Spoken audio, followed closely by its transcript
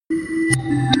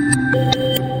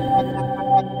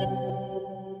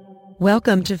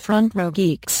Welcome to Front Row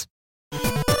Geeks.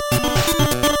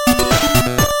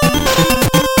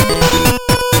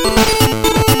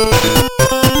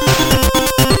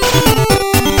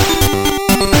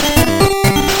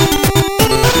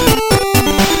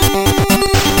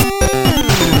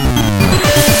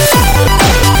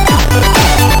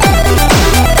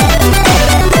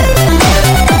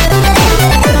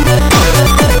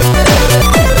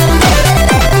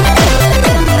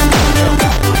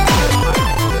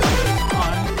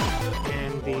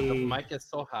 It's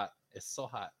so hot. It's so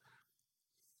hot.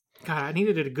 God, I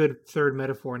needed a good third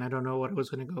metaphor, and I don't know what I was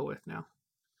going to go with now.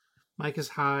 Mike is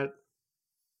hot.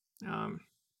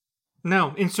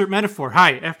 No, insert metaphor.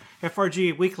 Hi,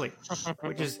 FRG Weekly,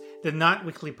 which is the not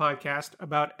weekly podcast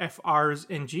about FRs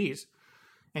and Gs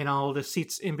and all the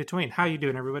seats in between. How you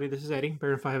doing, everybody? This is Eddie,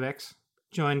 Baron5X,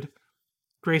 joined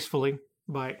gracefully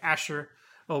by Asher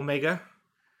Omega.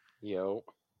 Yo.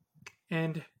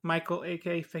 And Michael,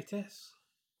 a.k.a. Fates.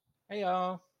 Hey,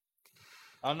 y'all.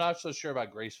 I'm not so sure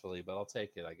about gracefully, but I'll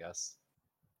take it, I guess.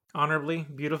 Honorably,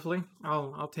 beautifully,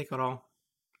 I'll take it all.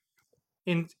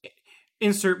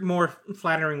 Insert more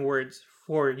flattering words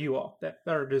for you all that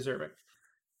are deserving.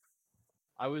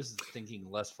 I was thinking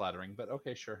less flattering, but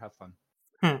okay, sure, have fun.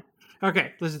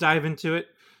 Okay, let's dive into it.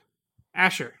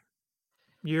 Asher,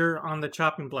 you're on the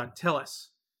chopping block. Tell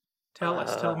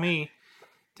me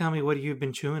what you've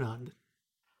been chewing on.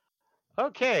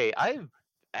 Okay, I've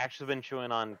actually been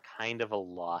chewing on kind of a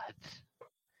lot,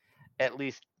 at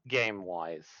least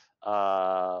game-wise.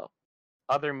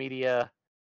 Other media,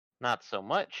 not so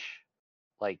much.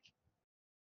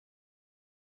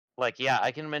 Yeah,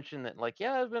 I can mention that,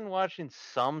 I've been watching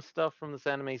some stuff from this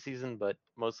anime season, but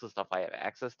most of the stuff I have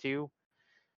access to,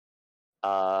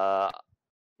 not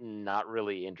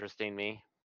really interesting me.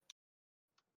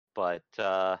 But,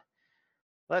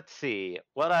 let's see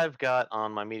what I've got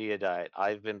on my media diet.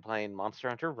 I've been playing Monster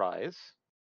Hunter Rise.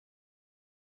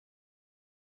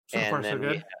 So far, so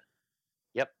good.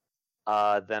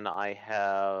 Then I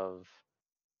have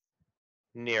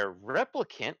Near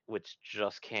Replicant, which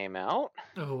just came out.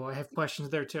 Oh, I have questions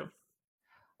there too.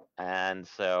 And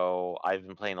so I've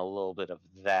been playing a little bit of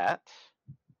that.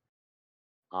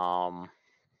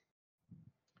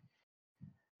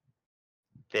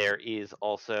 There is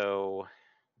also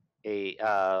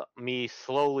me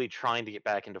slowly trying to get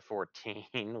back into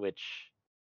 14, which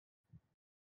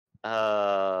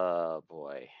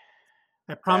boy.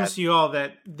 I promise you all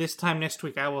that this time next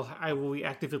week I will be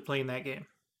actively playing that game.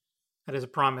 That is a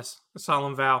promise, a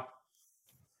solemn vow.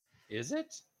 Is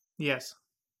it? Yes.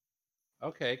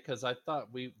 Okay, because I thought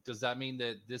does that mean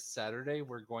that this Saturday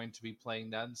we're going to be playing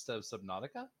that instead of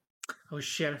Subnautica? Oh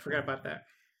shit, I forgot about that.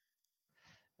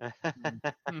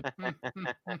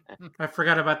 I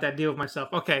forgot about that deal with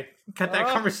myself. Okay, cut that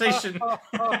conversation.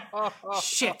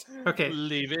 Shit. Okay.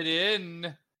 Leave it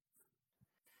in.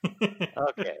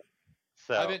 Okay.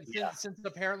 So since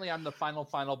apparently I'm the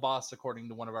final boss according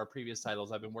to one of our previous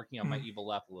titles, I've been working on my evil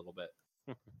laugh a little bit.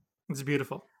 It's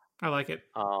beautiful. I like it.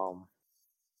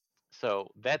 So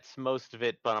that's most of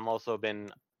it, but I'm also been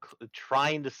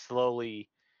trying to slowly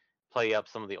play up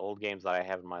some of the old games that I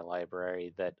have in my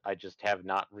library that I just have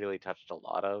not really touched a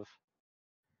lot of.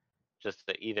 Just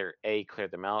to either A, clear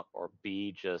them out, or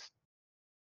B, just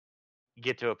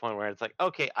get to a point where it's like,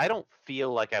 okay, I don't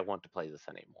feel like I want to play this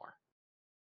anymore.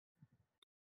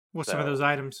 What's some of those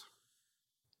items?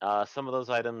 Some of those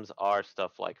items are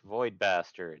stuff like Void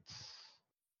Bastards,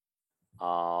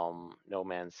 No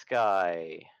Man's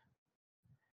Sky,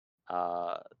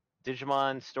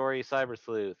 Digimon Story Cyber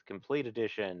Sleuth Complete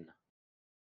Edition.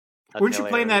 Weren't you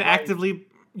playing that actively?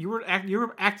 You were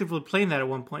actively playing that at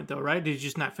one point, though, right? Did you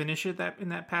just not finish it in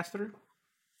that pass through?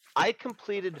 I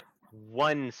completed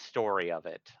one story of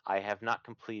it. I have not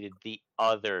completed the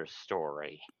other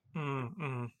story.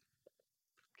 Because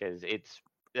it's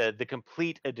the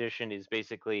complete edition is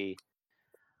basically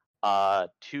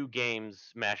 2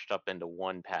 games mashed up into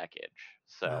one package.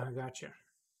 So gotcha.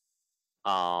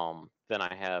 Then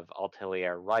I have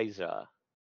Atelier Ryza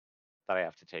that I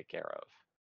have to take care of.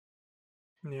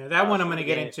 Yeah, that one I'm going to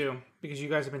get into because you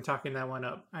guys have been talking that one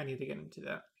up. I need to get into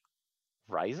that.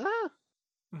 Ryza?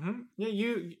 Mm-hmm.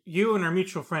 Yeah, you and our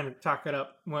mutual friend talked it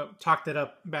up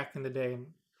back in the day, and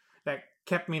that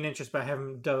kept me in interest, but I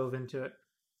haven't dove into it.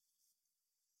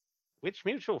 Which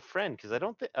mutual friend? Because I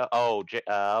don't think.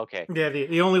 Okay. Yeah,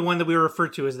 the only one that we refer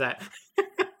to as that.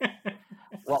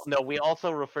 Well, no, we also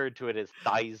referred to it as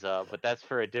Thyza, but that's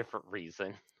for a different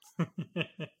reason.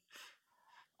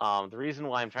 The reason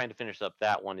why I'm trying to finish up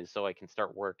that one is so I can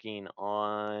start working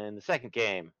on the second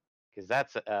game, because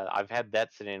that's I've had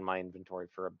that sitting in my inventory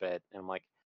for a bit, and I'm like,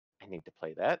 I need to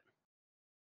play that.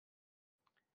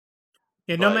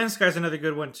 Yeah, No But Man's Sky is another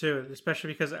good one too,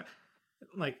 especially because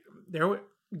like they're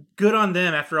good on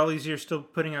them after all these years, still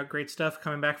putting out great stuff,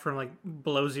 coming back from like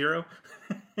below zero,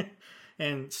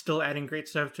 and still adding great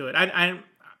stuff to it.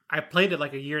 I played it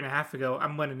like a year and a half ago.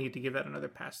 I'm going to need to give that another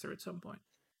pass through at some point.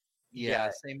 Yeah,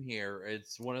 same here.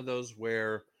 It's one of those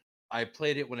where I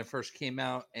played it when it first came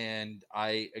out, and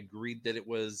I agreed that it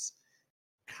was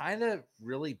kind of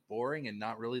really boring and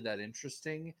not really that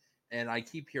interesting. And I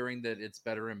keep hearing that it's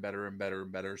better and better and better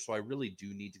and better. So I really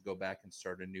do need to go back and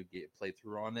start a new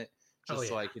playthrough on it, just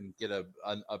so I can get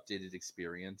an updated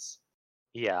experience.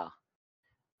 Yeah.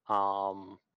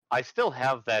 I still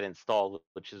have that installed,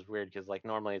 which is weird because like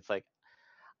normally it's like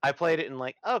I played it and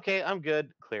like, okay, I'm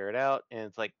good, clear it out, and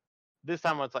it's like this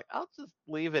time it's like I'll just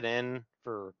leave it in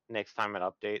for next time it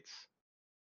updates.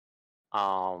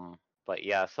 But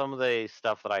yeah, some of the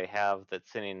stuff that I have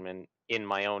that's sitting in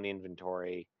my own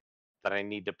inventory that I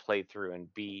need to play through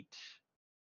and beat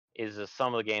is just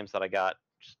some of the games that I got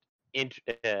just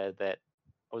that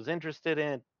I was interested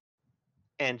in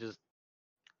and just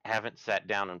haven't sat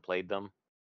down and played them.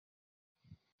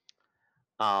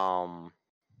 Um,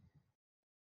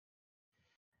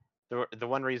 the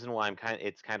one reason why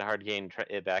it's kind of hard getting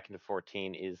back into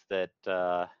 14 is that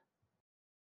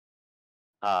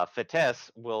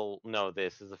Fates will know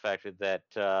this is the fact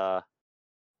that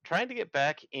trying to get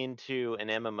back into an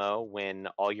MMO when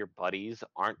all your buddies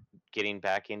aren't getting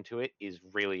back into it is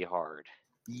really hard.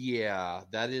 Yeah,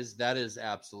 that is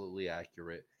absolutely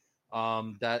accurate.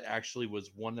 That actually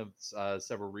was one of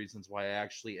several reasons why I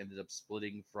actually ended up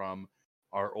splitting from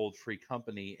our old free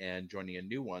company and joining a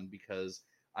new one, because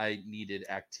I needed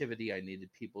activity. I needed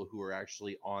people who were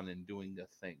actually on and doing the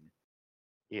thing.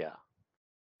 Yeah.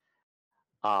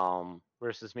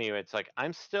 Versus me, it's like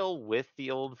I'm still with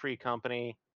the old free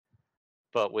company,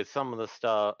 but with some of the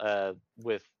stuff,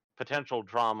 with potential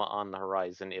drama on the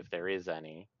horizon, if there is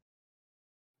any.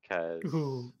 Because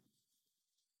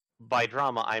by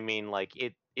drama, I mean like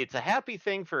it's a happy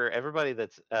thing for everybody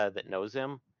that knows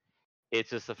him. It's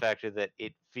just the fact that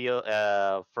it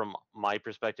from my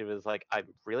perspective is like I'm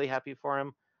really happy for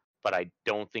him, but I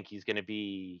don't think he's going to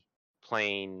be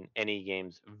playing any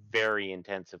games very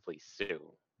intensively soon.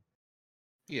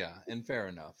 Yeah, and fair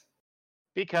enough.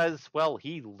 Because, well,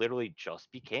 he literally just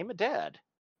became a dad.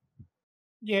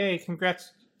 Yay,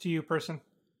 congrats to you, person.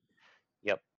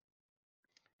 Yep.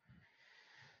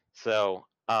 So,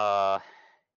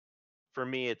 for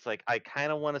me, it's like I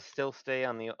kind of want to still stay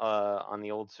on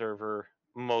the old server,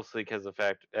 mostly because of the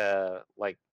fact,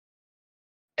 like,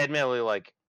 admittedly,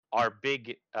 like our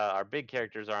big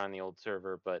characters are on the old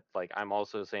server, but like I'm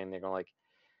also saying they're going like,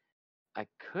 I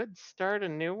could start a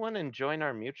new one and join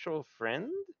our mutual friend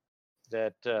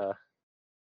that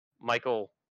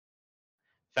Michael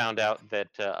found out that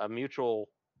a mutual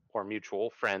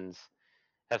friends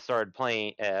have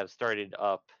started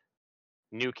up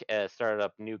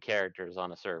new characters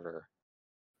on a server.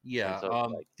 Yeah. So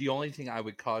like, the only thing I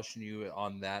would caution you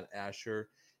on that, Asher,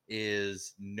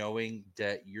 is knowing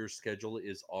that your schedule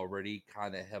is already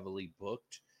kind of heavily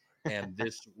booked, and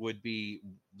this would be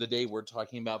the day we're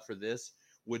talking about for this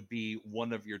would be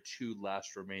one of your 2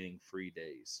 last remaining free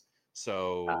days.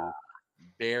 So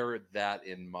bear that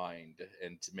in mind,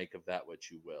 and to make of that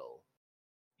what you will.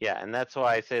 yeah, and that's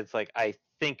why I say it's like I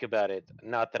think about it,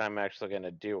 not that I'm actually going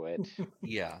to do it.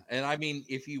 Yeah, and I mean,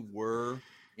 if you were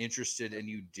interested and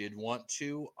you did want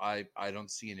to, I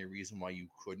don't see any reason why you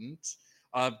couldn't.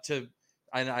 To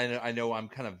I know I'm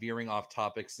kind of veering off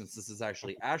topic, since this is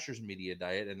actually Asher's media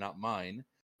diet and not mine,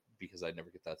 because I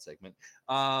never get that segment.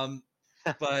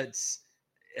 But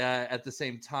at the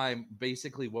same time,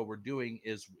 basically what we're doing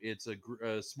is it's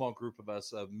a small group of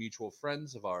us, of mutual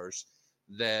friends of ours,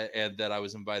 that I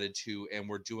was invited to, and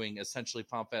we're doing essentially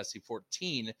Final Fantasy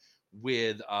 14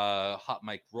 with hot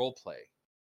mic roleplay.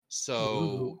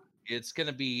 So it's going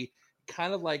to be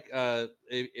kind of like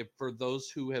if for those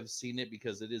who have seen it,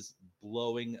 because it is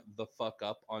blowing the fuck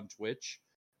up on Twitch,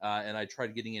 and I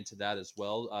tried getting into that as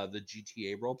well, the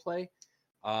GTA roleplay.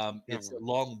 It's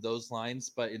along those lines,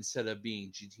 but instead of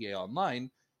being GTA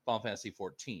Online, Final Fantasy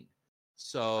 14.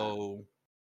 So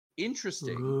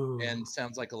interesting, and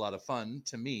sounds like a lot of fun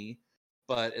to me,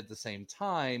 but at the same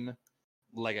time,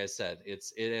 like I said, it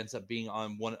ends up being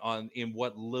in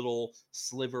what little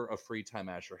sliver of free time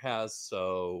Asher has.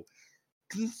 So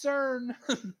concern.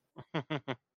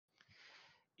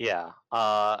 Yeah.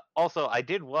 Also, I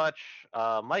did watch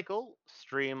Michael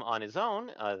stream on his own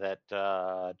that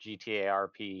GTA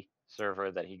RP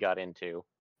server that he got into.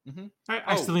 Mm-hmm.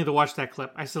 I still need to watch that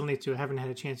clip. I still need to. I haven't had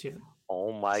a chance yet.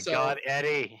 Oh my God,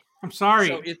 Eddie! I'm sorry.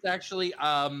 So it's actually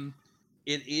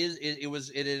it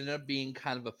ended up being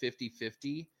kind of a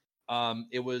 50-50.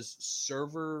 It was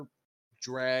server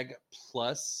drag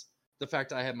plus the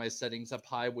fact I had my settings up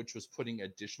high, which was putting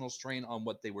additional strain on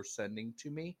what they were sending to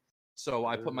me. So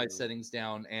I put my settings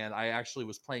down, and I actually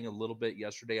was playing a little bit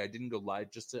yesterday. I didn't go live,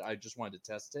 I just wanted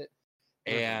to test it,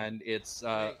 and it's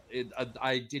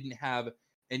I didn't have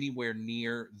anywhere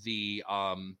near the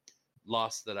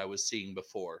loss that I was seeing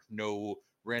before. No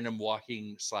random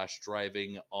walking /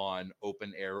 driving on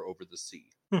open air over the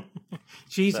sea.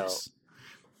 Jesus.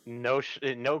 So,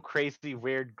 no crazy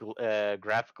weird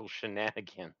graphical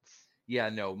shenanigans. Yeah,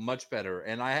 no, much better.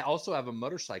 And I also have a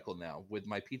motorcycle now. With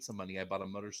my pizza money, I bought a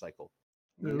motorcycle.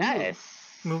 Ooh. Nice.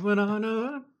 Moving on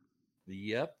up.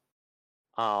 Yep.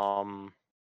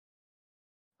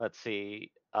 Let's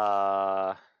see.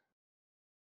 But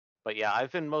yeah,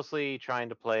 I've been mostly trying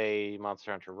to play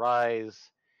Monster Hunter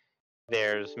Rise.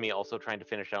 There's me also trying to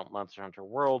finish out Monster Hunter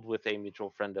World with a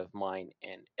mutual friend of mine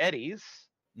and Eddie's.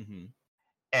 Mm-hmm.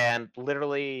 And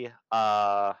literally,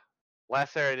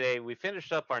 last Saturday we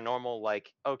finished up our normal,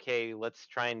 like, okay, let's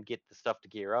try and get the stuff to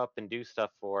gear up and do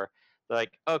stuff for.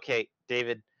 Like, okay,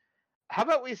 David, how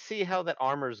about we see how that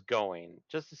armor's going,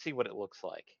 just to see what it looks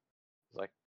like. It's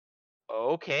like,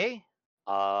 okay,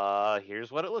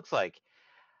 here's what it looks like.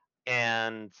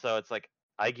 And so it's like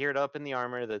I geared up in the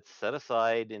armor that's set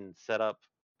aside and set up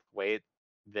the way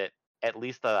that at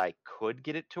least that I could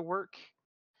get it to work.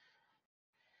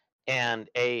 And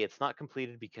it's not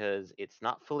completed because it's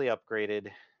not fully upgraded.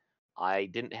 I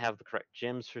didn't have the correct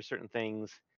gems for certain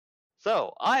things.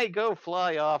 So I go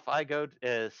fly off. I go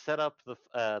set up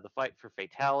the fight for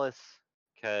Fatalis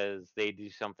because they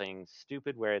do something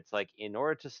stupid where it's like, in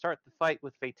order to start the fight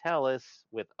with Fatalis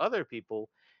with other people,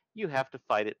 you have to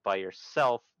fight it by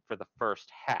yourself for the first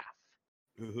half.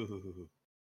 Ooh.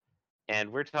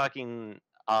 And we're talking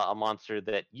a monster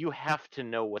that you have to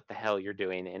know what the hell you're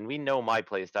doing. And we know my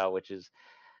playstyle, which is,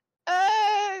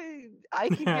 I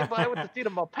can get by with the seat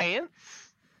of my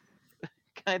pants,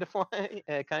 kind of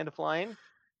flying.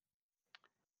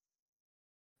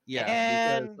 Yeah,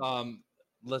 And because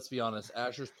let's be honest,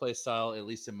 Asher's playstyle, at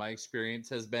least in my experience,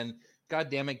 has been, God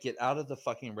damn it, get out of the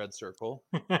fucking red circle.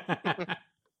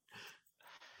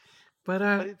 But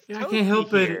it's I can't help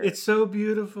toasty it. It's so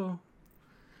beautiful.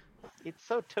 It's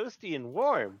so toasty and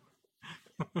warm.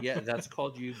 Yeah, that's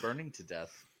called you burning to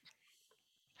death.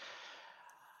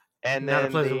 And Not a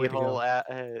then pleasant the way to whole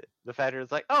go. the factor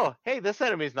is like, oh, hey, this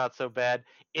enemy's not so bad.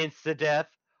 Insta death.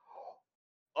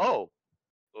 Oh,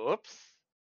 oops.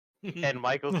 And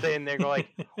Michael's sitting there going,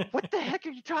 what the heck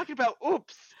are you talking about?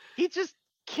 Oops. He just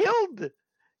killed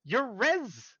your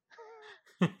res.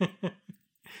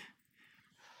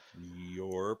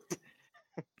 Yorp.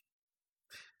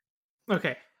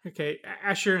 Okay.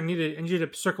 Asher, I need you to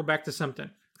circle back to something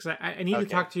because I need to Okay.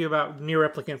 talk to you about Near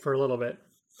Replicant for a little bit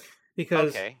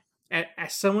because Okay.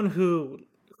 as someone who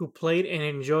played and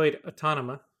enjoyed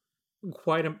Autonoma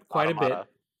quite a bit.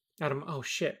 Oh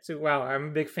shit! So, wow, I'm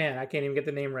a big fan. I can't even get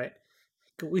the name right.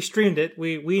 We streamed it.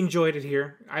 We enjoyed it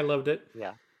here. I loved it.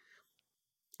 Yeah.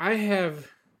 I have.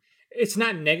 It's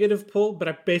not negative pull, but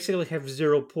I basically have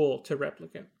zero pull to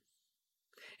Replicant.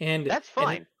 And that's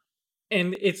fine.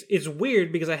 And it's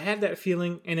weird because I had that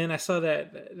feeling, and then I saw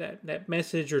that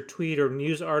message or tweet or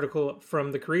news article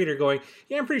from the creator going,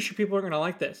 "Yeah, I'm pretty sure people are going to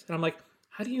like this." And I'm like,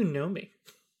 "How do you know me?"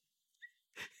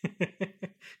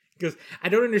 Because I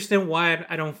don't understand why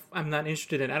I'm not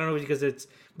interested in it. I don't know, because it's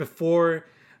before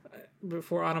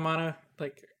Automata,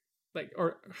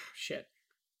 or shit.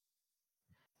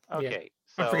 Okay, yeah.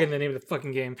 so I'm forgetting the name of the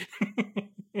fucking game.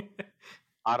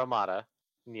 Automata,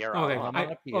 Near Okay,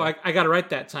 Automata. I got it right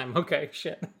that time. Okay,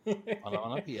 shit.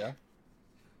 Onomatopoeia.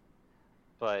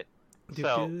 But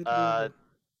so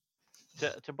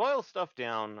to boil stuff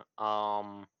down,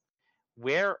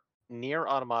 where Near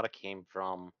Automata came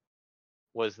from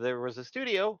was there was a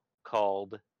studio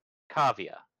called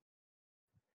Cavia.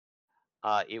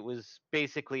 It was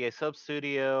basically a sub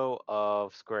studio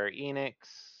of Square Enix.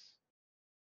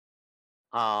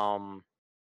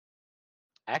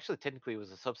 Actually, technically, it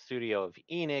was a sub studio of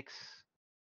Enix.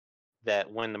 That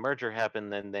when the merger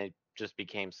happened, then they just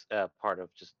became part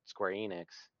of just Square Enix.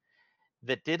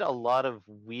 That did a lot of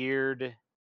weird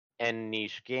and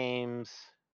niche games.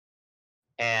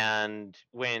 And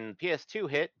when PS2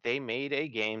 hit, they made a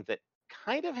game that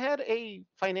kind of had a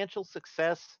financial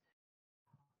success,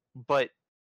 but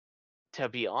to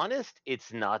be honest,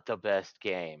 it's not the best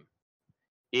game.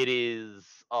 It is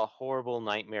a horrible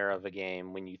nightmare of a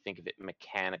game when you think of it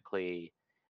mechanically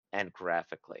and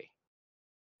graphically.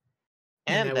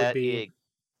 And And that would be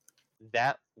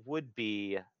that would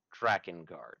be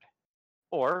Drakengard,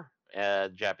 or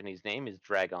Japanese name is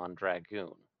Dragon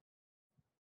Dragoon.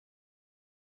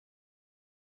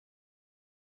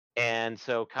 And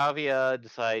so Kavya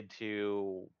decided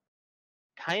to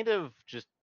kind of just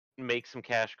make some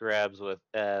cash grabs with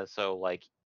so like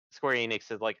Square Enix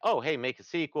said like, oh hey, make a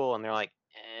sequel, and they're like,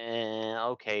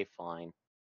 okay, fine.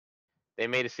 They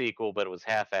made a sequel, but it was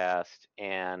half-assed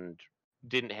and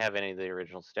didn't have any of the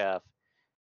original staff.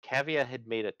 Kavya had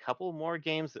made a couple more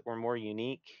games that were more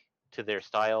unique to their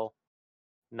style,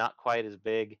 not quite as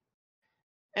big.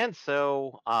 And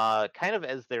so, kind of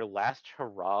as their last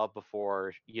hurrah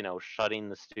before, shutting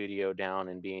the studio down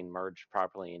and being merged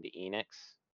properly into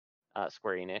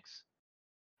Square Enix,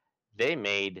 they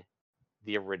made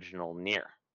the original Nier.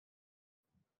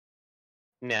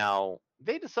 Now,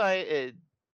 they decided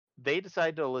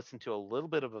to listen to a little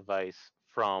bit of advice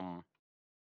from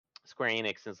Square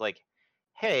Enix, and it's like,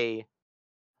 hey,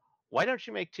 why don't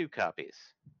you make 2 copies?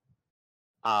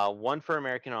 One for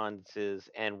American audiences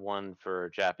and one for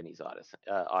Japanese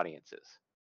audiences.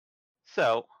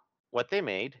 So what they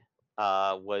made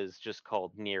was just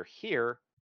called Near Here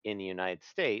in the United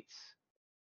States,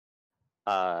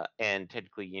 and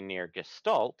technically Near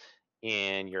Gestalt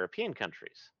in European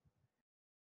countries.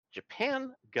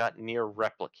 Japan got Near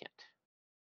Replicant.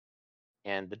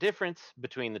 And the difference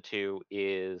between the two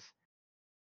is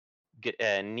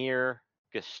Near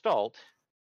Gestalt,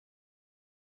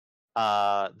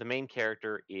 the main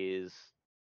character is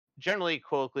generally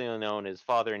colloquially known as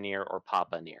Father Nier or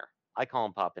Papa Nier. I call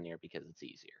him Papa Nier because it's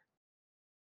easier.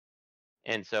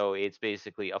 And so it's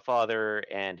basically a father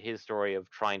and his story of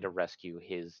trying to rescue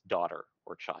his daughter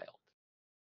or child.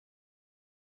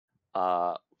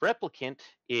 Replicant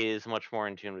is much more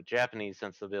in tune with Japanese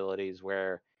sensibilities,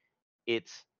 where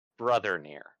it's Brother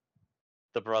Nier,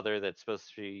 the brother that's supposed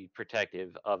to be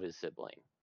protective of his sibling.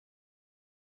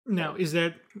 now is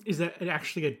that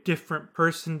actually a different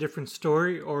person, different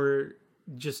story, or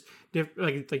just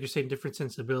like you're saying, different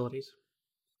sensibilities?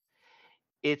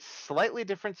 It's slightly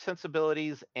different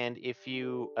sensibilities, and if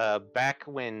you back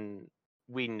when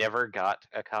we never got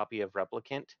a copy of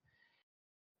Replicant,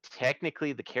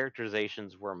 technically the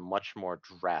characterizations were much more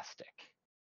drastic.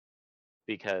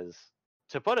 Because,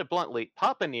 to put it bluntly,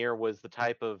 Papa Nier was the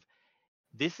type of,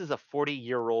 this is a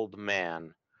 40-year-old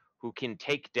man who can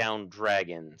take down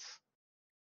dragons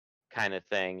kind of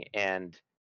thing, and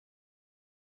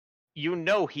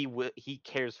he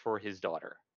cares for his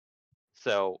daughter.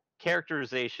 So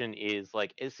characterization is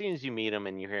like, as soon as you meet him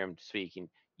and you hear him speaking,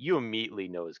 you immediately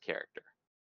know his character.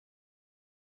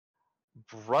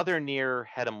 Brother Nier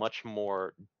had a much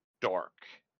more dark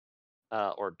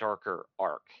or darker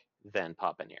arc than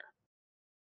Papa Nier,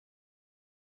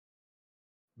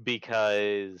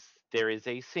 because there is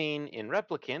a scene in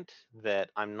Replicant that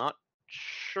I'm not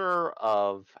sure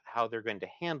of how they're going to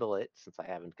handle it, since I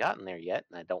haven't gotten there yet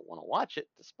and I don't want to watch it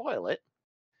to spoil it.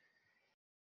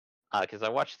 Because I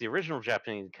watched the original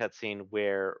Japanese cutscene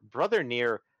where Brother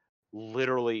Nier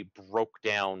literally broke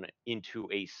down into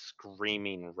a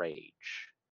screaming rage.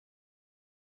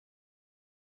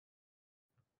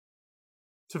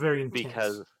 It's very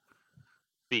intense.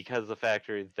 Because the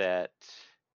factor that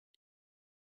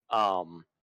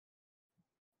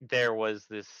there was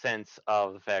this sense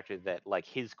of the factor that like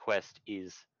his quest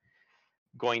is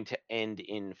going to end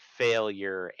in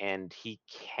failure, and he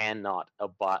cannot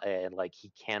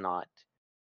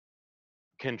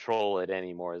control it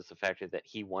anymore, is the factor that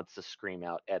he wants to scream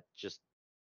out at just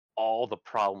all the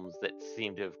problems that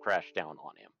seem to have crashed down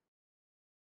on him.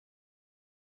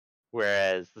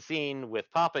 Whereas the scene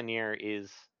with Papa Nier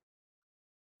is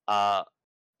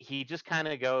he just kind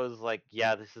of goes like,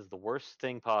 yeah, this is the worst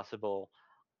thing possible.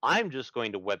 I'm just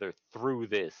going to weather through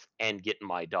this and get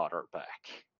my daughter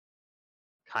back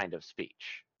kind of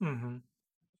speech. Mm-hmm.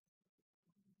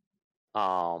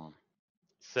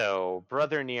 So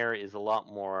Brother Nier is a lot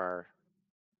more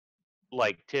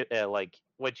like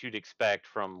what you'd expect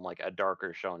from like a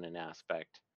darker shonen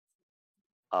aspect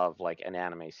of like an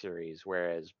anime series,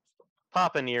 whereas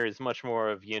Papa Nier is much more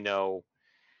of,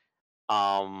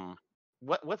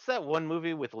 what's that one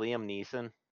movie with Liam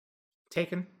Neeson?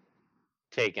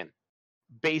 Taken.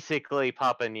 Basically,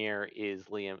 Papa Nier is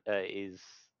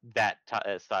that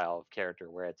style of character,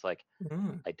 where it's like,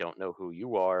 I don't know who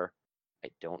you are, I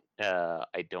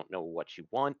don't know what you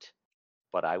want,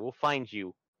 but I will find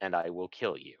you and I will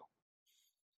kill you.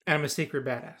 And I'm a secret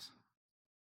badass.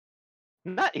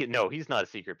 No, he's not a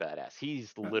secret badass.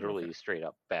 He's literally Okay. straight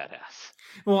up badass.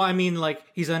 Well, I mean, like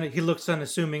he looks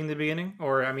unassuming in the beginning,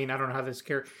 or I mean, I don't know how this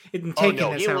character. In Oh Taken,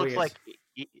 no, that's he how looks he is. like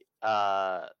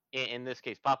in this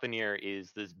case, Papa Nier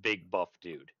is this big buff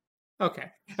dude.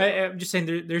 Okay, So, I'm just saying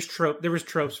there was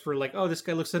tropes for like, oh, this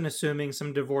guy looks unassuming,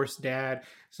 some divorced dad,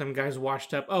 some guy's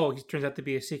washed up. Oh, he turns out to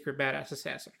be a secret badass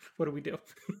assassin. What do we do?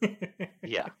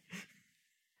 yeah.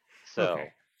 Okay.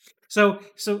 So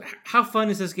So how fun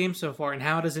is this game so far, and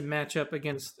how does it match up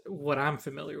against what I'm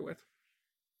familiar with?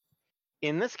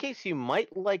 in this case, you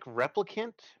might like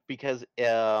Replicant because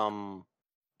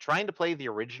trying to play the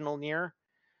original Nier,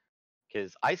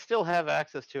 because I still have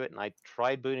access to it, and I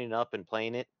tried booting it up and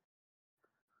playing it.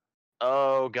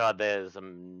 Oh god, that is a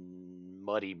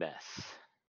muddy mess.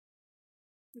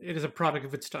 It is a product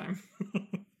of its time.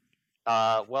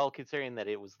 Well, considering that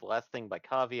it was the last thing by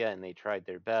Kavia and they tried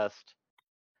their best,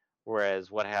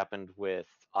 whereas what happened with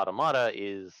Automata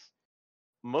is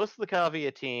most of the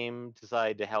Kavia team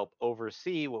decided to help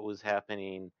oversee what was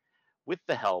happening with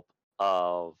the help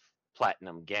of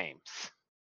Platinum Games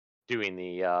doing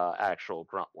the actual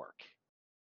grunt work.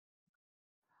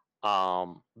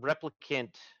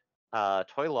 Replicant,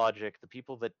 Toy Logic, the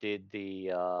people that did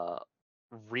the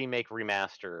remake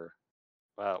remaster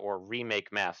or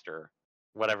remake master,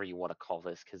 whatever you want to call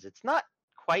this, because it's not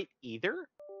quite either.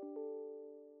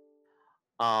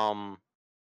 Um,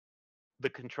 the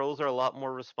controls are a lot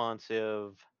more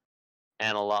responsive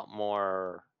and a lot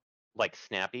more like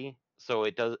snappy. So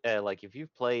it does like if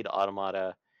you've played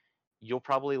Automata, you'll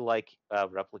probably like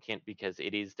Replicant because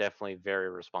it is definitely very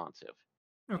responsive.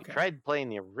 If you Okay. tried playing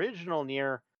the original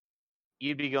Nier,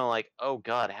 you'd be going like, "Oh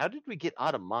God, how did we get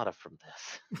Automata from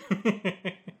this?"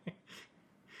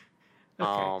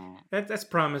 Okay, that's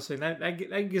promising. That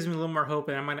gives me a little more hope,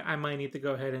 and I might need to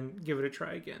go ahead and give it a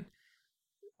try again,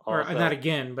 or not Also,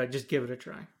 again, but just give it a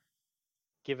try.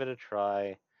 give it a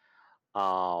try.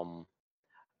 Um,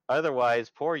 Otherwise,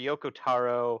 poor Yoko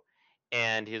Taro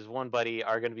and his one buddy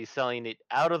are going to be selling it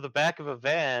out of the back of a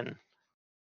van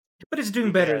But it's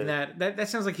doing better than because, that. That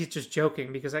sounds like he's just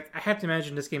joking because I have to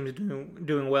imagine this game is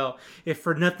doing well, if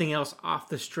for nothing else, off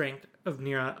the strength of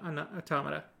Nier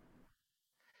Automata.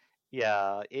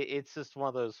 yeah, it's just one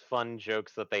of those fun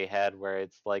jokes that they had where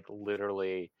it's like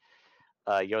literally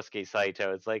Yosuke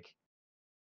Saito. It's like,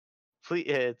 please,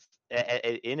 it's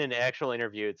in an actual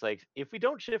interview. It's like, if we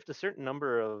don't shift a certain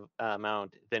number of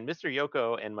amount, then Mr.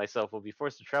 Yoko and myself will be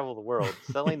forced to travel the world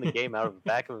selling the game out of the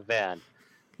back of a van.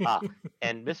 Ah,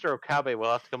 and Mr. Okabe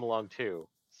will have to come along too.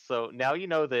 So now you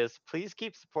know this. Please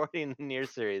keep supporting the Nier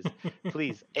series.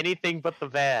 Please, anything but the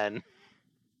van.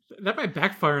 That might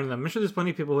backfire on them. I'm sure there's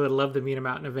plenty of people who would love to meet him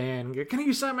out in a van. And go, can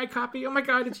you sign my copy? Oh my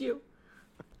god, it's you.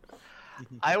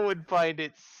 I would find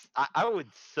it. I would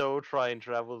so try and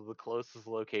travel to the closest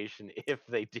location if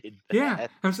they did Yeah,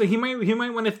 that. I'm saying he might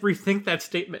want to rethink that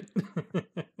statement.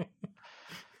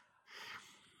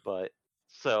 But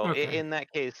so Okay. in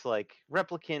that case, like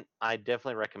Replicant, I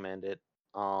definitely recommend it.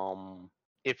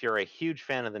 If you're a huge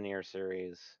fan of the Nier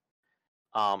series,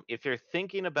 if you're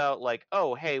thinking about like,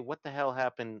 oh hey, what the hell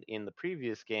happened in the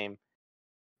previous game,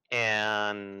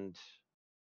 and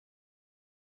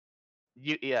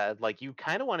like you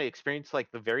kind of want to experience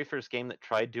like the very first game that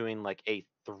tried doing like a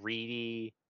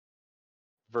 3D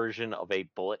version of a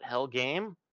bullet hell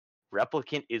game.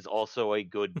 Replicant is also a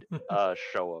good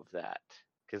show of that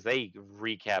because they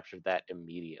recaptured that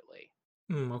immediately.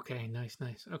 Okay, nice.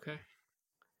 Okay.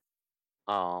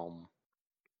 Um,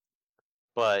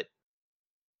 but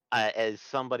as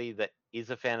somebody that is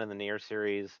a fan of the Nier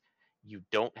series, you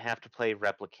don't have to play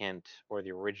Replicant or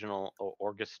the original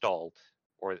or Gestalt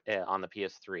or on the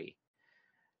PS3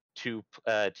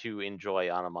 to enjoy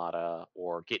Automata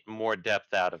or get more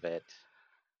depth out of it.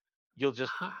 You'll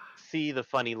just see the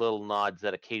funny little nods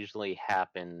that occasionally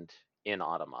happened in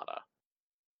Automata.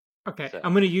 Okay, So,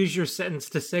 I'm going to use your sentence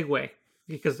to segue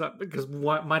because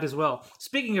what might as well.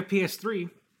 Speaking of PS3,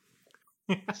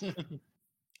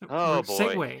 oh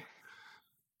boy, segue.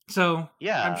 So I'm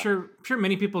yeah, sure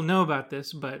many people know about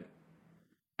this, but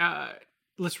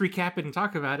let's recap it and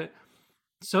talk about it.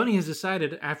 Sony has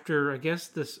decided after I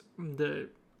guess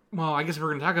I guess we're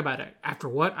going to talk about it after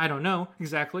what I don't know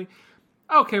exactly.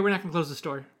 Okay, we're not going to close the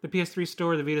store. The PS3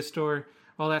 store, the Vita store,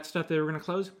 all that stuff that we're going to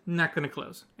close, not going to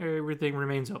close. Everything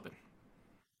remains open.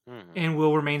 And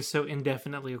will remain so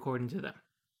indefinitely according to them.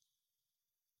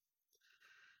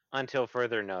 until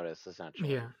further notice,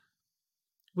 essentially. Yeah.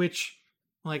 Which,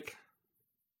 like,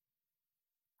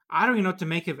 I don't even know what to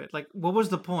make of it. Like, what was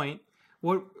the point?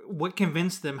 What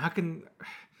convinced them?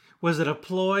 Was it a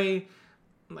ploy?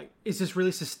 like, is this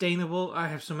really sustainable? I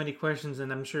have so many questions,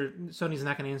 and I'm sure Sony's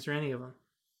not going to answer any of them.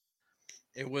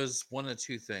 It was one of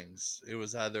two things. It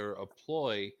was either a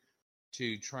ploy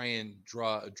to try and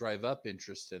drive up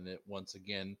interest in it once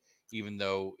again, even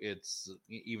though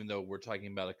we're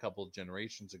talking about a couple of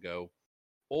generations ago,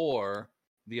 or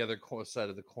the other side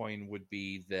of the coin would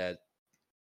be that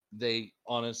they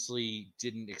honestly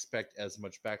didn't expect as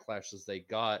much backlash as they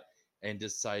got and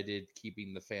decided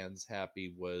keeping the fans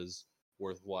happy was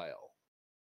worthwhile.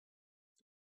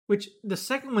 Which the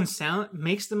second one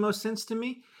makes the most sense to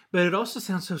me, but it also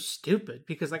sounds so stupid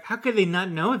because, like, how could they not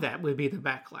know that would be the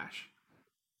backlash?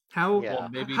 How? Yeah. Well,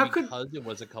 maybe how because it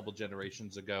was a couple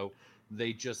generations ago,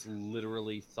 they just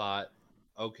literally thought,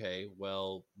 okay,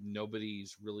 well,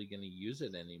 nobody's really going to use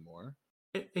it anymore.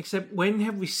 Except, when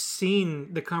have we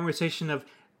seen the conversation of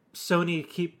Sony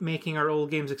keep making our old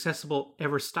games accessible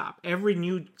ever stop? Every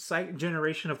new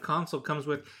generation of console comes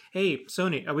with, hey,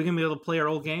 Sony, are we going to be able to play our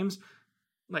old games?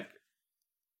 Like,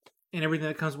 and everything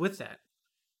that comes with that.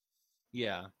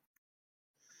 Yeah.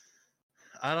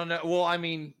 I don't know. Well, I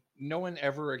mean, no one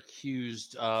ever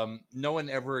accused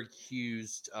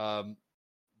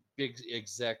big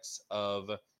execs of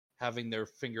having their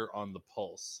finger on the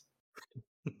pulse.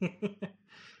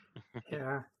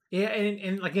 Yeah. Yeah,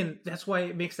 and again, that's why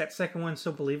it makes that second one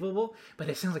so believable, but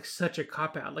it sounds like such a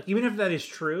cop-out. Like, even if that is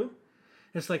true,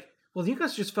 it's like, well, you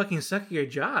guys just fucking suck at your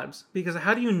jobs, because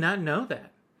how do you not know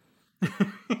that?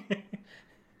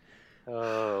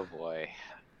 Oh boy.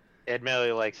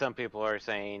 Admittedly, like some people are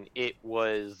saying, it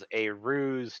was a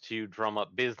ruse to drum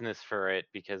up business for it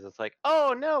because it's like,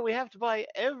 oh no, we have to buy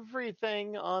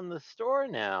everything on the store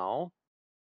now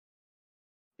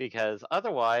because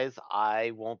otherwise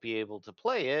I won't be able to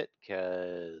play it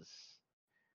because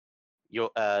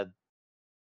you'll.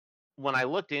 When I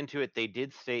looked into it, they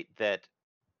did state that,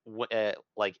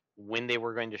 like when they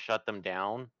were going to shut them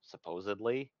down,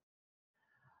 supposedly,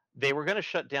 they were going to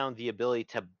shut down the ability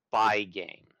to buy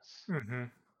games. Mm-hmm.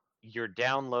 Your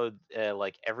download,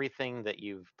 like everything that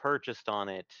you've purchased on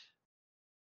it,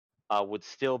 would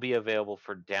still be available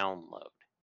for download.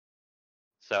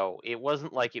 So it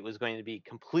wasn't like it was going to be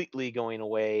completely going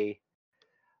away,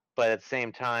 but at the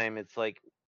same time, it's like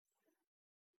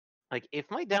if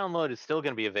my download is still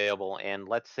going to be available, and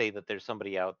let's say that there's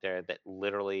somebody out there that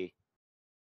literally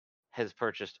has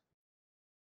purchased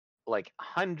like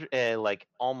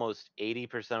almost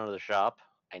 80% of the shop.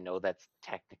 I know that's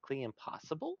technically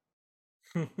impossible,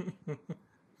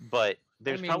 but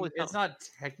there's probably it's not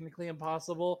technically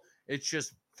impossible. It's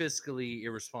just fiscally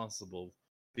irresponsible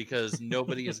because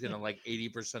nobody is going to like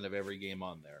 80% of every game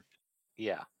on there.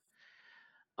 Yeah.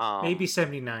 Maybe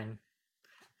 79.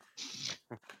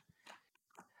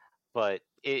 But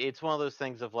it's one of those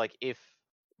things of like, if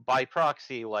by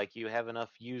proxy, like you have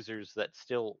enough users that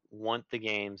still want the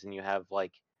games and you have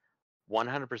like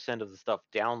 100% of the stuff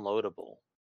downloadable,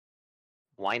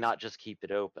 why not just keep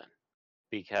it open?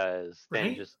 Because then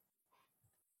Right? just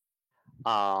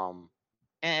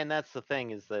and that's the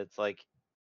thing, is that it's like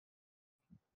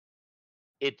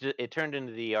it turned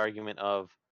into the argument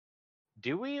of,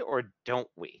 do we or don't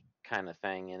we kind of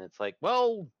thing, and it's like,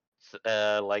 well,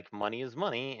 like money is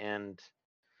money, and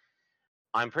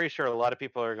I'm pretty sure a lot of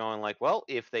people are going like, well,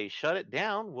 if they shut it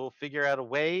down, we'll figure out a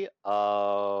way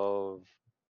of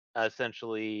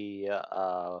essentially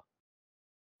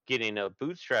getting a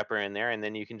bootstrapper in there, and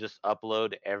then you can just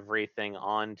upload everything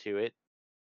onto it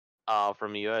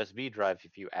from a USB drive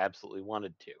if you absolutely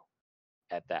wanted to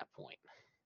at that point.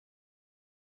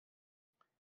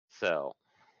 So,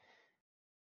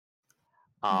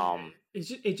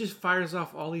 it just fires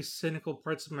off all these cynical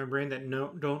parts of my brain that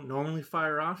don't normally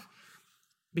fire off,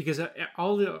 because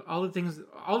all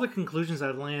the conclusions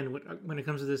I land when it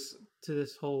comes to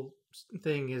this whole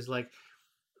thing is like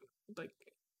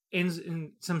ends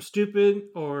in some stupid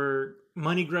or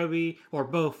money grubby or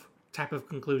both type of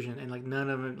conclusion, and like none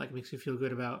of it like makes you feel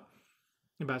good about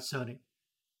Sony.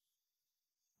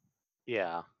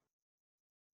 yeah.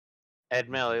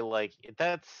 Admittedly, like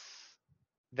that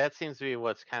seems to be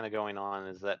what's kind of going on,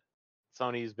 is that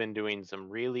Sony's been doing some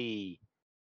really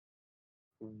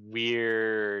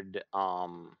weird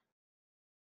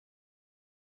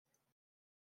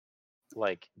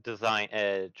like design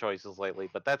choices lately,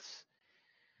 but that's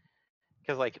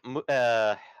because like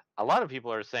a lot of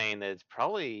people are saying that it's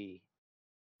probably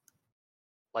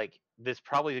like this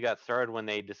probably got started when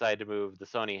they decided to move the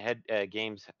Sony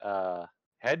games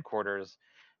headquarters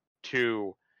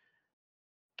to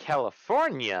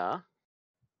California,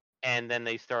 and then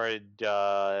they started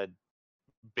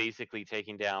basically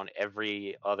taking down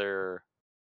every other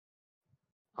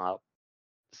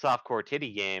softcore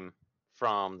titty game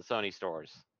from the Sony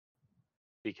stores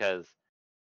because,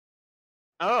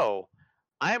 oh,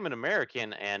 I am an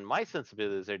American and my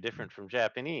sensibilities are different from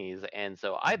Japanese, and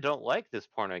so I don't like this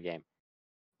porno game.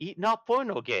 It not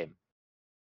porno game.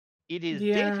 It is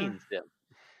Yeah, dating sim.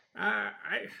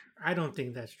 I don't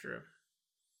think that's true.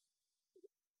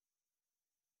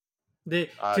 The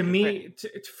to Japan. me,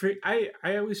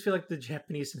 I always feel like the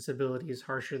Japanese sensibility is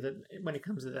harsher than when it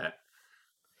comes to that.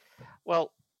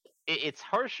 Well, it's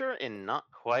harsher and not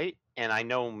quite. And I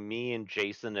know me and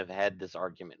Jason have had this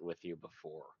argument with you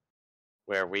before,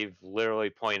 where we've literally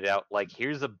pointed out, like,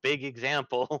 here's a big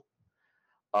example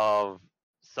of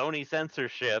Sony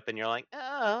censorship, and you're like,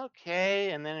 oh,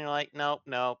 okay, and then you're like, nope,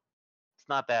 nope, it's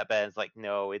not that bad. It's like,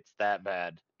 no, it's that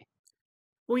bad.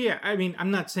 Well, yeah, I mean,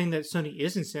 I'm not saying that Sony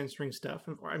isn't censoring stuff.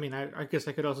 I mean, I guess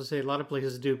I could also say a lot of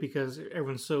places do because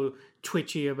everyone's so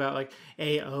twitchy about like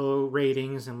AO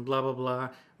ratings and blah blah blah.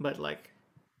 But like,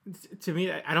 to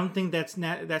me, I don't think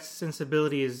that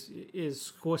sensibility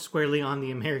is squarely on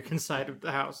the American side of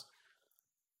the house.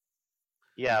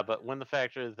 Yeah, but when the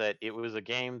factor is that it was a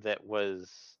game that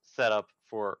was set up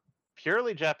for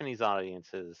purely Japanese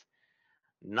audiences,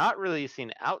 not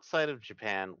releasing outside of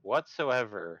Japan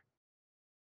whatsoever,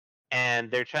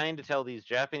 and they're trying to tell these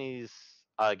Japanese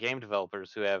game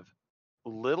developers who have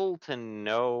little to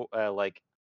no,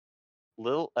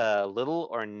 little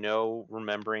or no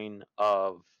remembering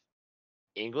of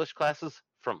English classes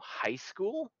from high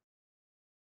school,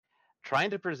 trying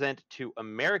to present to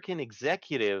American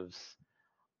executives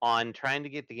on trying to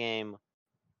get the game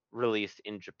released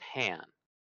in Japan.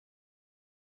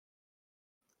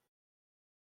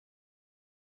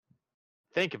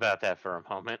 Think about that for a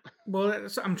moment. Well,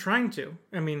 I'm trying to.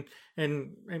 I mean,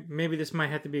 and maybe this might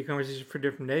have to be a conversation for a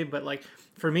different day. But like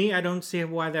for me, I don't see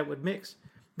why that would mix.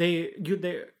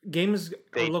 Games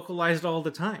are localized all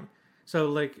the time. So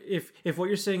like if what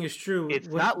you're saying is true, it's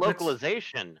not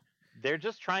localization. They're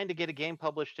just trying to get a game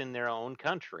published in their own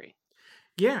country.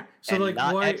 Yeah, so and like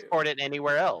not why export it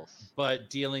anywhere else. But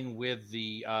dealing with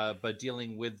the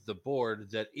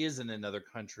board that is in another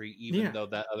country, even though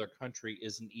that other country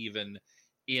isn't even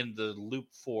in the loop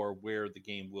for where the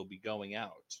game will be going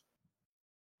out.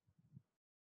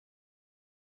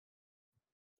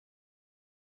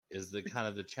 Is the kind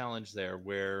of the challenge there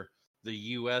where the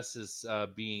US is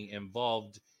being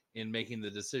involved in making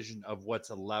the decision of what's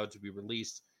allowed to be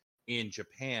released in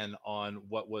Japan on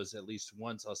what was at least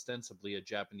once ostensibly a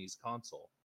Japanese console.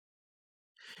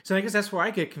 So I guess that's where I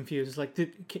get confused. Like,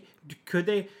 could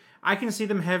they? I can see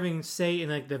them having say in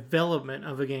like the development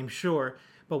of a game, sure,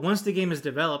 but once the game is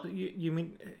developed, you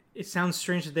mean it sounds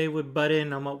strange that they would butt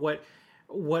in on what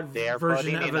they're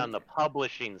version butting of in on the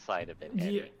publishing side of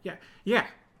it. Yeah.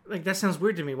 Like that sounds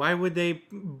weird to me. Why would they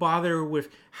bother with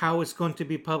how it's going to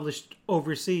be published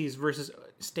overseas versus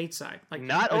stateside? Like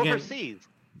not overseas.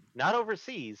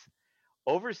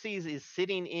 Overseas is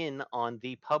sitting in on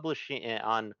the publishing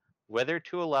on whether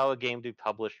to allow a game to be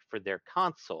published for their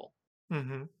console.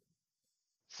 Mm-hmm.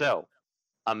 So,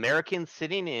 Americans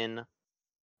sitting in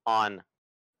on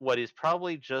what is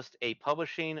probably just a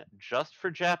publishing just for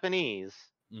Japanese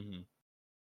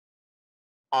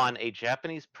on a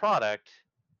Japanese product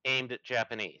aimed at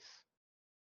Japanese.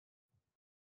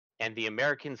 And the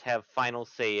Americans have final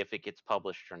say if it gets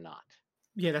published or not.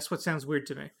 Yeah, that's what sounds weird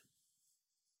to me.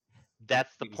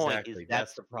 That's the point.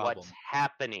 That's the problem. What's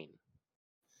happening.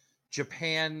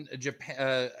 Japan,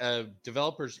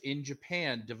 developers in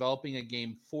Japan developing a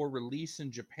game for release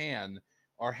in Japan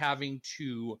are having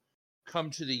to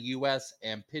come to the US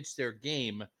and pitch their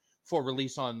game for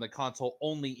release on the console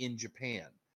only in Japan.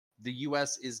 The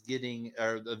US is getting,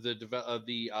 or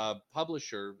the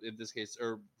publisher in this case,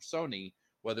 or Sony,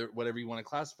 whatever you want to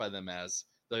classify them as,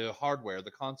 the hardware,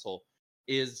 the console,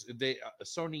 is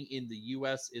Sony in the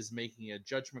US is making a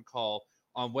judgment call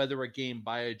on whether a game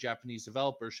by a Japanese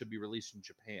developer should be released in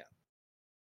Japan.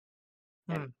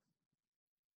 And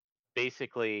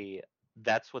basically,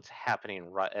 that's what's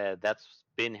happening. That's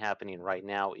been happening right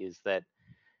now. Is that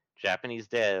Japanese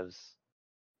devs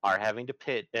are having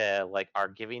to are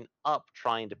giving up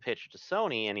trying to pitch to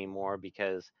Sony anymore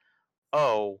because,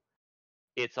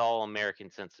 it's all American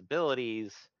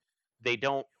sensibilities. They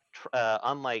don't,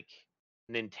 unlike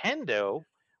Nintendo,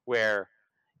 where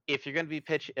if you're going to be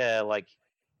pitch like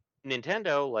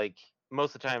Nintendo, like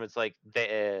most of the time it's like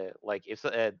they like if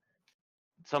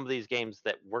some of these games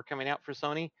that were coming out for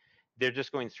Sony, they're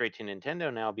just going straight to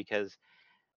Nintendo now because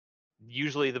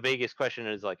usually the biggest question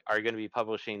is like, are you going to be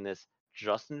publishing this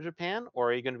just in Japan or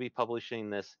are you going to be publishing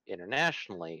this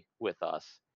internationally with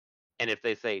us? And if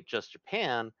they say just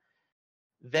Japan,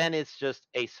 then it's just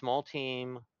a small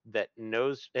team that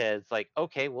knows it's like,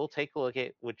 okay, we'll take a look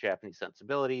at with Japanese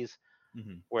sensibilities.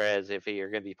 Mm-hmm. Whereas if you're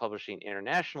going to be publishing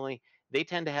internationally, they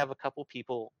tend to have a couple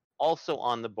people also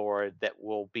on the board that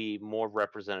will be more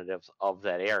representatives of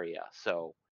that area.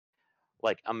 So,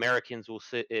 like Americans will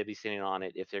be sitting on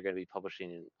it if they're going to be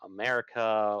publishing in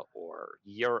America or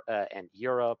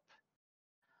Europe,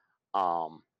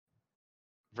 um,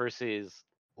 versus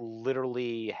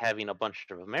literally having a bunch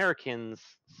of Americans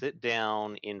sit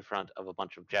down in front of a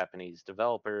bunch of Japanese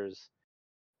developers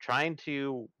trying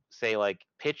to say like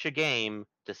pitch a game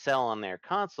to sell on their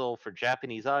console for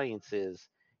Japanese audiences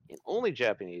and only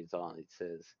Japanese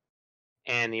audiences.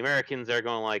 And the Americans are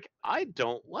going like, I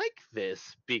don't like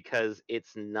this because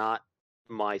it's not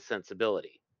my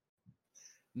sensibility.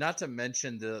 Not to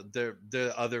mention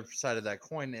the other side of that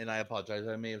coin, and I apologize,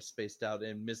 I may have spaced out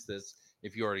and missed this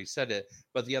if you already said it,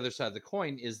 but the other side of the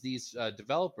coin is these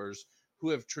developers who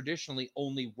have traditionally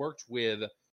only worked with,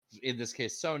 in this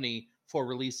case, Sony, for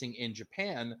releasing in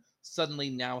Japan, suddenly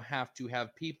now have to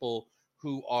have people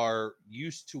who are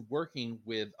used to working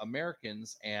with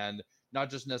Americans and not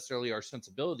just necessarily our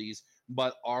sensibilities,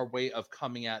 but our way of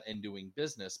coming at and doing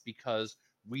business, because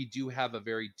we do have a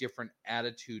very different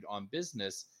attitude on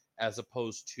business as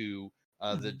opposed to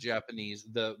the Japanese,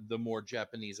 the more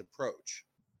Japanese approach.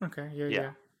 Okay,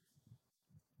 yeah.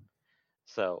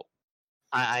 So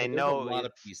I there's know a lot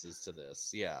of pieces to this.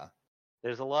 Yeah,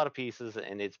 there's a lot of pieces,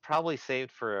 and it's probably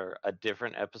saved for a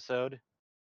different episode.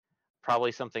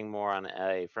 Probably something more on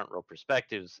a front row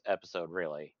perspectives episode,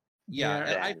 really.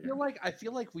 Yeah. I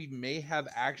feel like we may have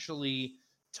actually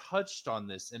touched on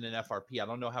this in an FRP. I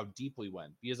don't know how deep we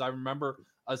went, because I remember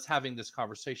us having this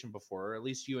conversation before, or at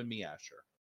least you and me, Asher.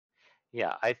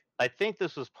 Yeah, I think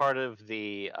this was part of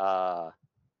the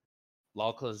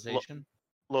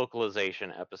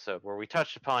localization episode where we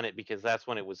touched upon it because that's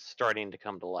when it was starting to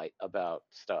come to light about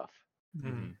stuff.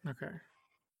 Okay.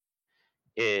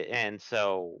 And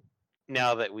so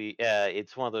now that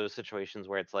it's one of those situations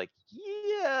where it's like,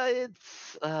 yeah,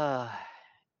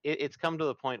 it's come to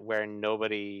the point where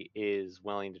nobody is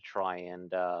willing to try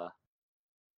and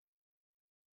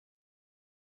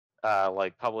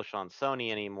like publish on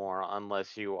Sony anymore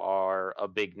unless you are a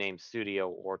big name studio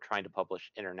or trying to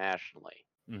publish internationally.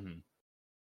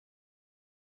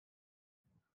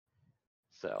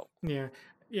 So yeah.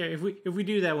 If we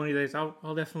do that one of these days,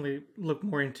 I'll definitely look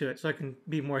more into it so I can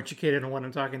be more educated on what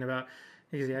I'm talking about.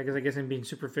 Because I guess I'm being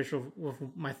superficial with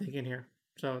my thinking here.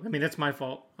 So I mean that's my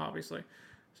fault, obviously.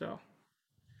 So,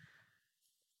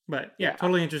 but yeah.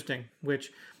 Totally interesting.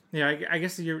 Which, yeah, I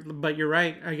guess you're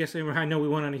right. I guess I know we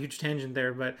went on a huge tangent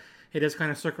there, but it does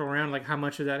kind of circle around like how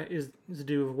much of that is to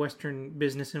do with Western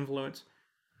business influence.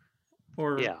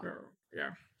 Yeah.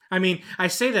 I mean, I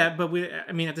say that, but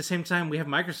at the same time, we have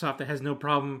Microsoft that has no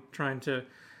problem trying to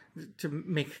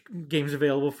make games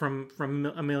available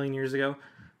from a million years ago.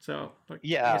 So, like,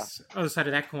 yeah, I guess other side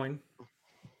of that coin.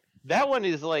 That one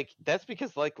is like, that's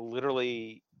because like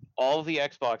literally all the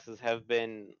Xboxes have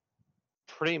been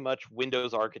pretty much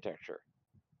Windows architecture,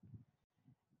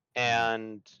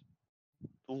 and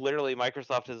literally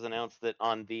Microsoft has announced that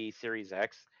on the Series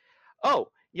X, oh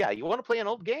yeah, you want to play an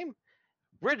old game?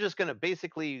 We're just going to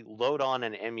basically load on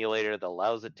an emulator that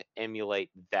allows it to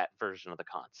emulate that version of the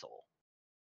console.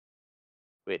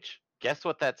 Which, guess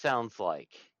what that sounds like?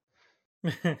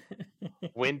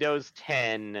 Windows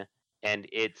 10 and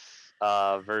its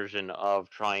version of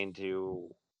trying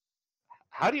to...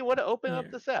 How do you want to open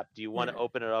up this app? Do you want to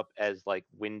open it up as like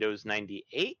Windows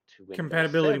 98? Windows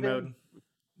compatibility 7? mode.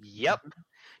 Yep.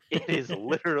 It is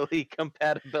literally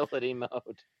compatibility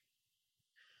mode.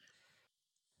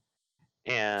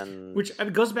 And which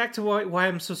goes back to why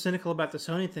I'm so cynical about the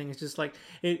Sony thing. It's just like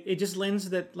it just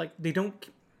lends that like they don't.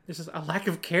 This is a lack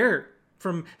of care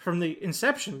from the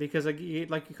inception, because like you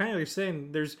kind of are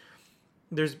saying, there's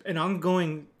an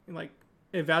ongoing like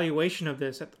evaluation of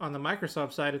this on the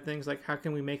Microsoft side of things. Like, how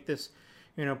can we make this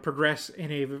progress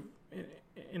in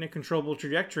a controllable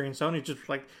trajectory? And Sony just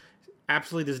like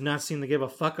absolutely does not seem to give a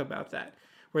fuck about that.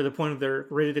 Where the point of they're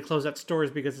ready to close out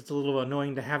stores because it's a little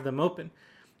annoying to have them open.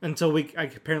 Until we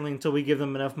give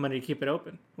them enough money to keep it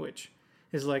open, which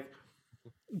is like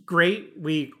great.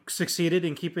 We succeeded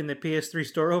in keeping the PS3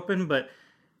 store open, but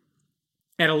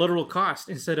at a literal cost,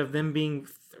 instead of them being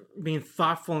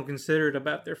thoughtful and considerate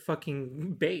about their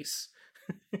fucking base.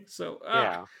 So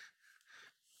yeah,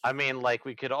 I mean, like,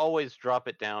 we could always drop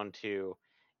it down to,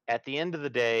 at the end of the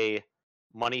day,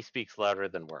 money speaks louder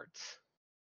than words.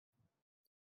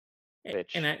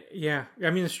 Which... I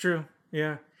mean, it's true.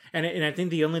 Yeah. And I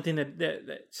think the only thing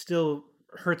that still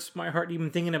hurts my heart even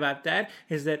thinking about that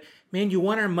is that, man, you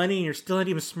want our money and you're still not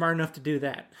even smart enough to do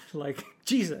that. Like,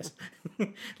 Jesus.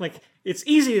 Like, it's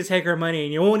easy to take our money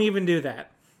and you won't even do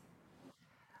that.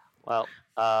 Well,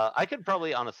 I could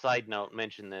probably, on a side note,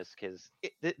 mention this because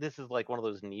this is like one of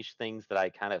those niche things that I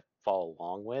kind of follow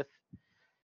along with.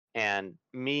 And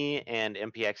me and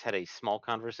MPX had a small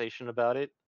conversation about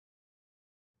it.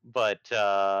 But,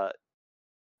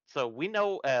 so we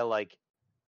know, like,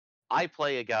 I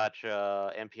play a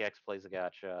gacha, MPX plays a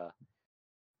gacha.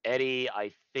 Eddie,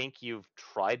 I think you've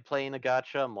tried playing a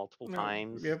gacha multiple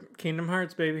times. Yep, Kingdom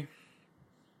Hearts, baby.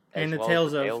 And as the well Tales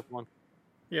as the of. Tales one.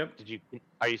 Yep.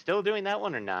 Are you still doing that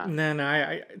one or not? No,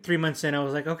 I 3 months in, I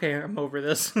was like, okay, I'm over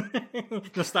this.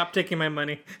 Just stop taking my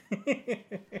money.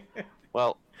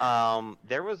 Well,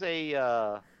 there was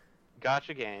a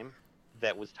gacha game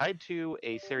that was tied to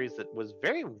a series that was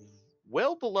very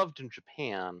well beloved in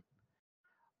Japan,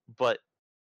 but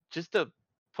just to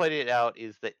put it out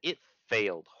is that it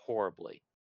failed horribly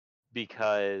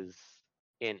because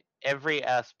in every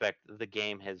aspect the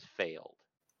game has failed.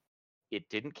 It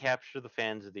didn't capture the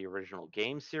fans of the original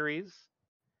game series.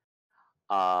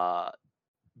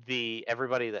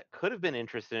 Everybody that could have been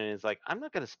interested in it is like, I'm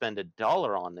not going to spend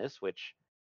 $1 on this, which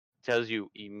tells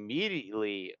you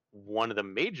immediately one of the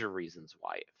major reasons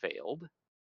why it failed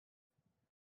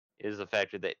is the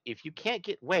fact that if you can't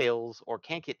get whales or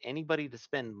can't get anybody to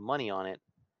spend money on it,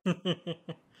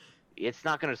 it's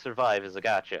not going to survive as a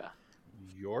gacha.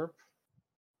 Yorp.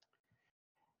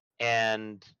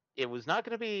 And it was not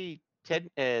going to be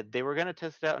they were going to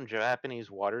test it out in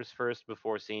Japanese waters first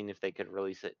before seeing if they could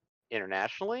release it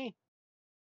internationally.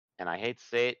 And I hate to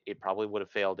say it, it probably would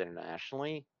have failed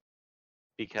internationally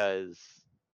because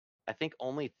I think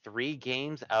only 3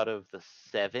 games out of the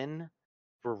 7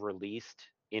 were released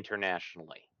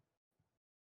internationally.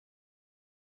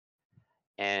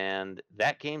 And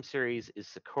that game series is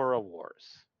Sakura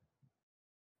Wars.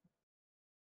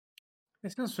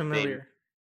 It sounds familiar.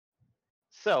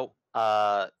 So,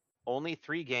 only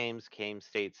 3 games came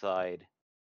stateside,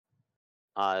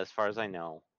 as far as I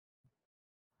know.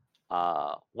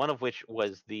 One of which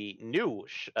was the new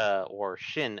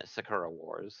Shin Sakura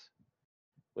Wars,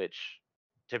 which,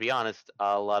 to be honest,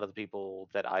 a lot of the people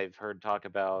that I've heard talk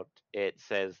about it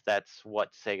says that's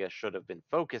what Sega should have been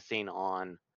focusing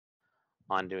on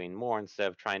doing more instead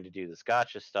of trying to do this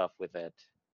gacha stuff with it.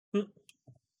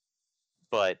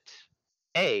 But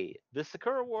the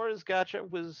Sakura Wars gacha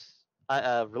was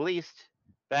released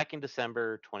back in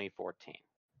December 2014.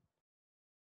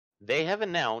 They have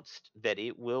announced that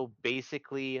it will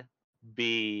basically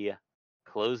be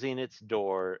closing its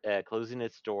doors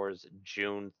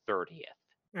June 30th.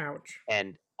 Ouch.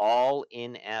 And all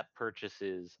in-app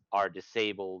purchases are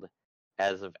disabled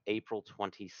as of April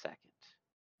 22nd.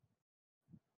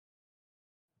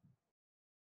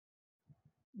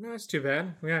 No, that's too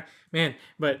bad. Yeah, man,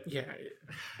 but yeah.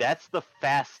 That's the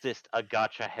fastest a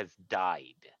gacha has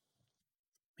died.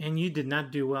 And you did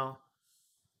not do well.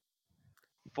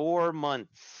 4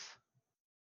 months.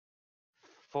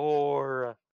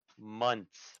 4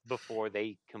 months before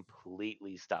they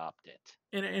completely stopped it.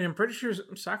 And I'm pretty sure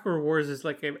Sakura Wars is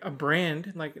like a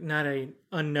brand, like not a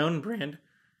unknown brand.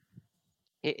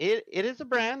 It is a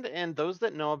brand, and those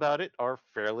that know about it are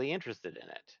fairly interested in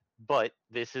it. But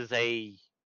this is the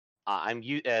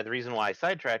reason why I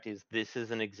sidetracked is this is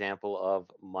an example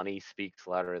of money speaks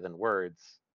louder than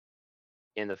words,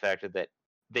 in the fact that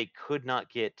they could not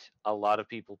get a lot of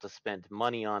people to spend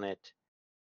money on it.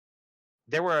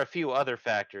 There were a few other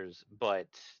factors, but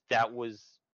that was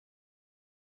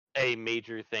a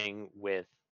major thing with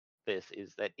this,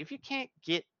 is that if you can't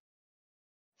get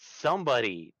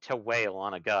somebody to wail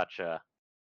on a gacha,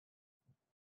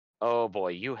 oh boy,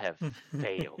 you have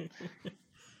failed.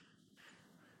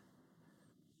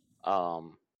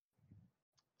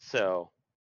 So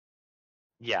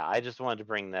yeah, I just wanted to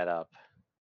bring that up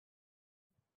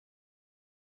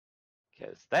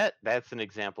because that's an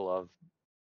example of,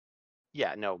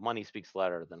 yeah, no, money speaks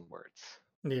louder than words.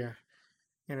 Yeah.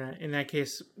 In that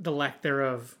case, the lack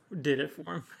thereof did it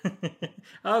for him.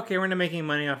 Okay, we're not making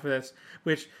money off of this,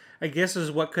 which I guess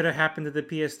is what could have happened to the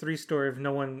PS3 store if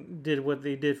no one did what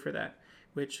they did for that.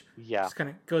 Which just kind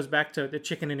of goes back to the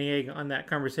chicken and the egg on that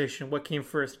conversation. What came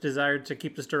first? Desire to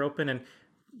keep the store open and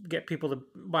get people to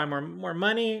buy more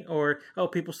money, or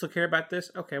people still care about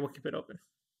this? Okay, we'll keep it open.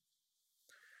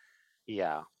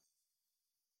 Yeah.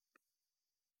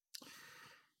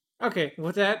 Okay,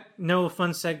 with that, no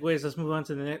fun segues. Let's move on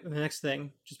to the next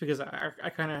thing. Just because I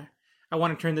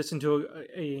want to turn this into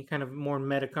a kind of more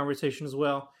meta conversation as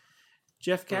well.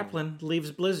 Jeff Kaplan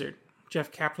leaves Blizzard.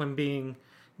 Jeff Kaplan being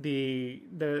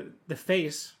the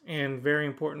face and very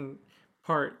important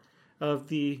part of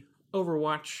the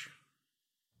Overwatch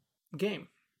game.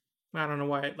 I don't know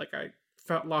why I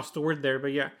felt lost the word there,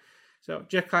 but yeah. So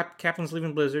Jeff Kaplan's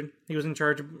leaving Blizzard. He was in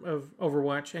charge of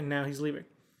Overwatch, and now he's leaving.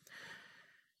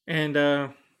 And I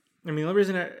mean, the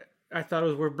reason I thought it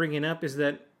was worth bringing up is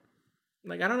that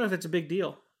I don't know if it's a big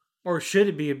deal or should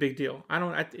it be a big deal. I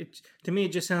don't. To me,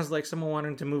 it just sounds like someone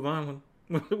wanting to move on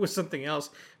with something else.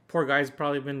 Poor guy's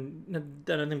probably done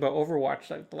nothing but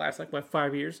Overwatch the last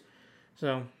 5 years.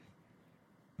 So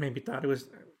maybe thought it was.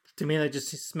 To me, that just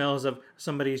smells of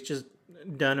somebody's just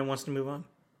done and wants to move on.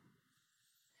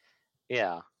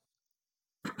 Yeah.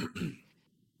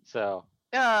 So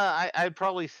yeah, I'd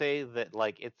probably say that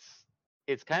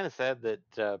it's kind of sad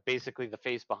that basically the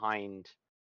face behind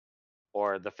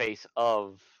or the face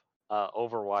of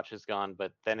Overwatch is gone.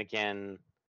 But then again,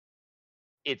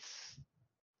 it's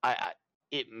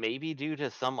it may be due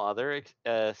to some other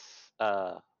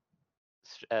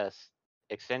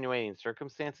extenuating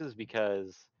circumstances,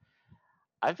 because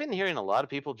I've been hearing a lot of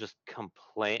people just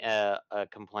complain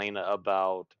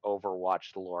about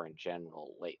Overwatch lore in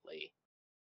general lately.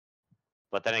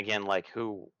 But then again,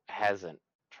 who hasn't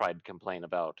tried to complain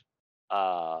about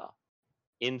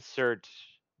insert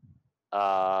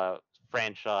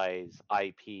franchise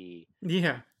IP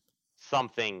Yeah.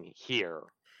 something here?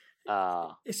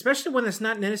 Especially when it's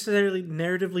not necessarily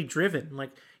narratively driven.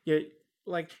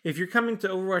 If you're coming to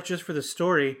Overwatch just for the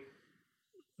story,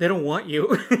 they don't want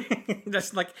you.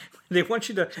 That's they want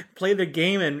you to play the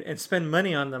game and spend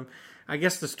money on them. I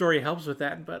guess the story helps with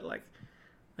that, but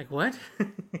what?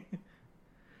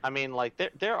 I mean,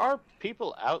 there are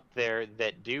people out there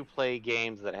that do play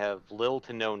games that have little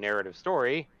to no narrative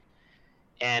story,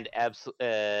 and at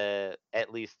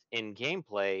least in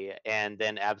gameplay, and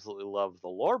then absolutely love the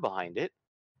lore behind it.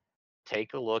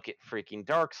 Take a look at freaking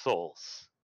Dark Souls.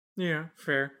 Yeah,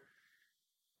 fair.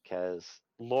 Because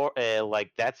lore,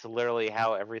 that's literally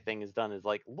how everything is done. Is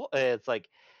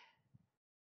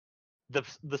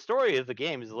it's the story of the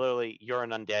game is literally you're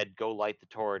an undead, go light the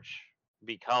torch,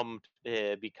 become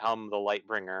the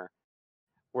Lightbringer.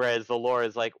 Whereas the lore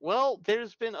is well,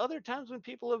 there's been other times when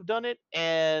people have done it,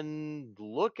 and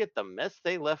look at the mess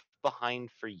they left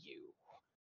behind for you.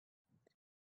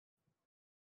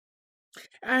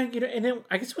 And then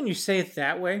I guess when you say it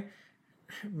that way,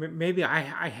 maybe I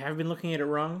have been looking at it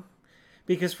wrong,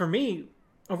 because for me,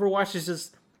 Overwatch is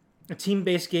just a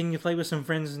team-based game. You play with some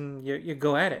friends and you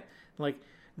go at it.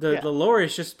 The lore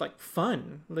is just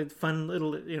fun, fun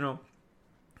little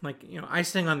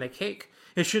icing on the cake.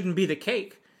 It shouldn't be the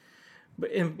cake,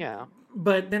 but Yeah.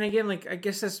 But then again, I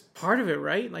guess that's part of it,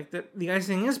 right? The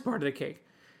icing is part of the cake,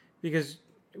 because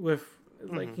with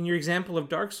in your example of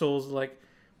Dark Souls,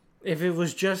 if it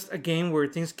was just a game where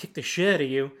things kick the shit out of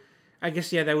you, I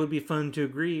guess that would be fun to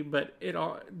agree. But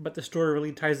the story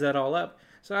really ties that all up.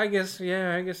 So I guess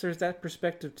there's that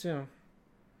perspective too.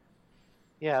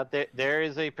 Yeah,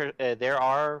 there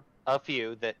are a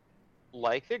few that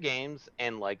like their games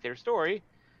and like their story.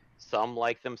 Some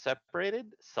like them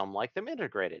separated, some like them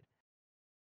integrated.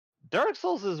 Dark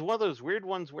Souls is one of those weird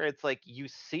ones where it's you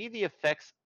see the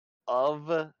effects of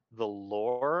the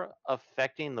lore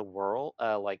affecting the world,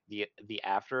 the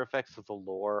after effects of the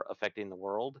lore affecting the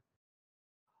world,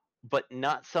 but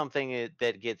not something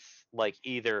that gets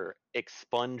either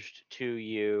expunged to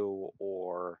you,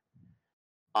 or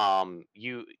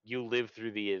you live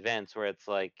through the events where it's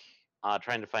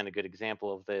trying to find a good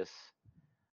example of this.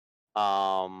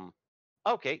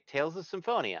 Okay, Tales of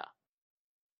Symphonia.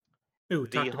 Ooh,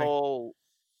 The whole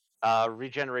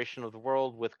regeneration of the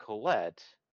world with Colette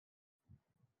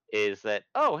is that,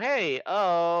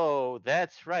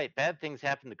 that's right, bad things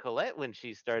happen to Colette when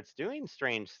she starts doing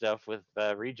strange stuff with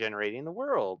regenerating the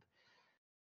world,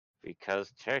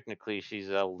 because technically she's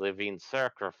a living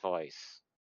sacrifice.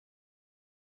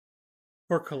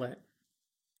 Or Colette.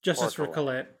 Justice for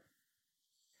Colette.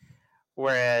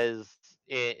 Whereas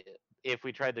if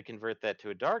we tried to convert that to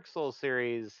a Dark Souls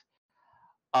series,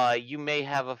 you may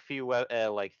have a few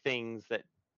things that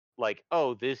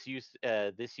this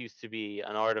used to be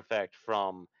an artifact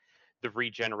from the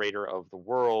regenerator of the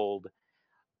world,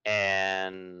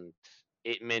 and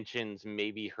it mentions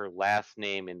maybe her last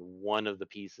name in one of the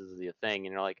pieces of the thing,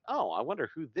 and you're I wonder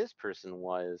who this person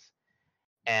was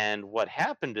and what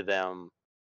happened to them.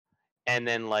 And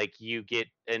then you get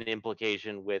an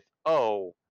implication with,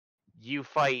 you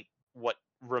fight what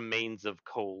remains of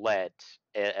Colette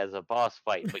as a boss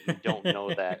fight, but you don't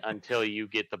know that until you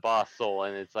get the boss soul,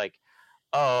 and it's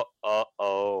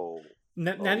oh.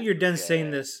 Now that you're done saying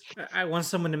Okay. this, I want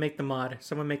someone to make the mod.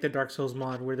 Someone make the Dark Souls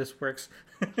mod where this works,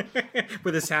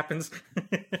 where this happens.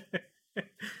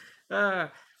 uh,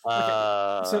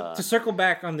 okay, so Uh, to circle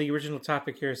back on the original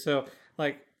topic here, so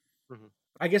like, mhm.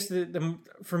 I guess the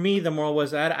for me the moral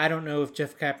was I don't know if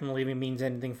Jeff Kaplan leaving means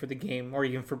anything for the game or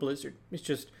even for Blizzard. It's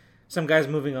just some guys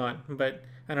moving on. But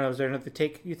I don't know. Is there another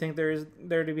take you think there is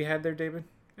there to be had there, David?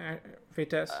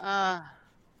 Fates? uh,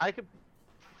 I could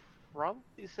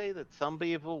probably say that some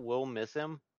people will miss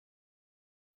him,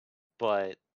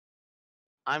 but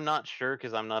I'm not sure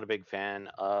because I'm not a big fan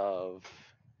uh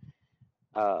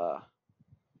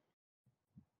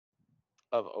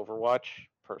of Overwatch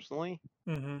personally.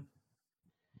 Mm-hmm.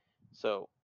 So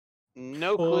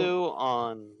no Well, clue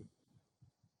on.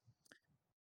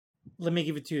 let me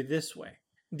give it to you this way.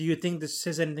 Do you think this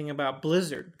says anything about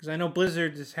Blizzard? Because I know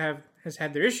Blizzard has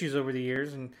had their issues over the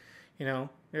years, and you know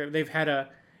they've had an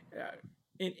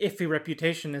iffy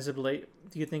reputation as of late.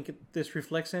 Do you think this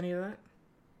reflects any of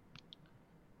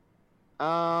that?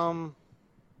 Um,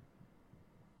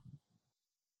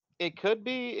 it could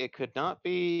be, it could not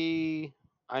be.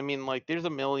 I mean, like, there's a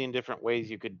million different ways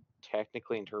you could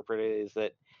technically interpret it. Is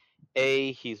that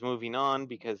A, he's moving on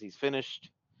because he's finished.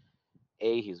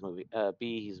 A, he's moving.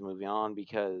 B, he's moving on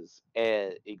because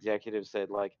executives said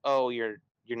like, "Oh, you're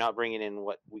not bringing in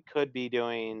what we could be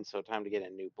doing, so time to get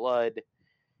in new blood."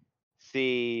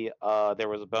 C, there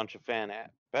was a bunch of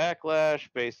backlash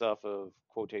based off of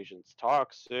quotations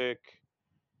toxic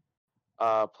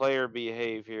player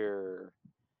behavior.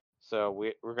 So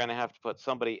we're going to have to put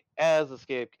somebody as a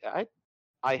scapegoat.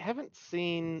 I haven't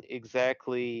seen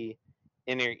exactly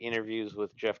interviews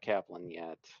with Jeff Kaplan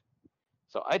yet,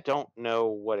 so I don't know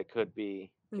what it could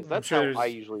be because I'm that's sure how I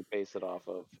usually base it off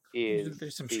of. Is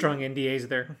there's some strong the NDAs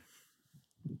there.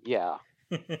 Yeah,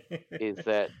 is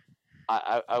that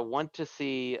I want to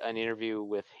see an interview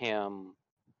with him,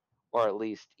 or at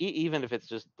least even if it's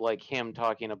just like him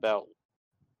talking about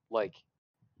like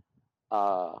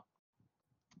uh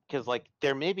because like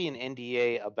there may be an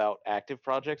NDA about active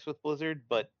projects with Blizzard,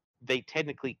 but they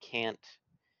technically can't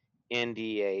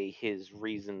NDA his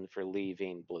reason for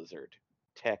leaving Blizzard.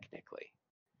 Technically,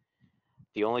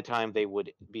 the only time they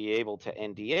would be able to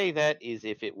NDA that is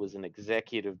if it was an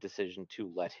executive decision to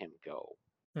let him go.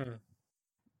 Hmm.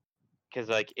 Because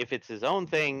like if it's his own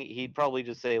thing, he'd probably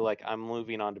just say like I'm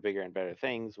moving on to bigger and better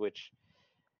things, which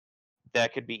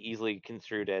that could be easily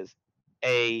construed as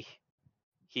a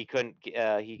he couldn't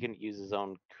use his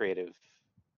own creative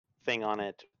thing on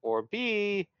it, or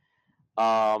B,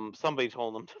 somebody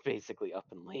told him to basically up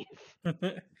and leave.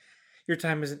 Your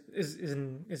time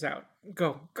is out.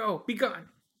 Go, be gone.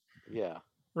 Yeah.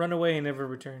 Run away and never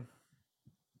return.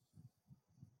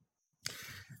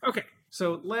 Okay,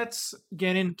 so let's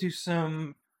get into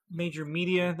some major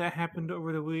media that happened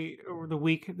over the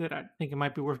week that I think it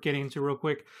might be worth getting into real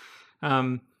quick.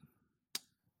 Um,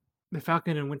 the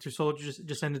Falcon and Winter Soldier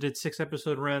just ended its 6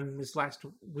 episode run this last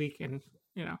week, and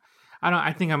you know,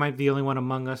 I think I might be the only one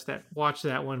among us that watched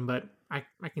that one, but I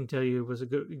can tell you it was a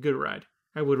good ride.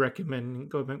 I would recommend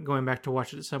going back to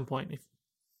watch it at some point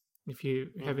if you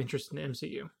have interest in the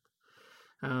MCU.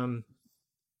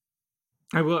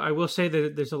 I will say that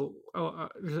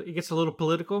it gets a little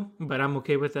political, but I'm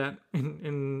okay with that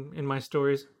in my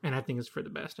stories, and I think it's for the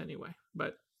best anyway.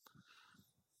 But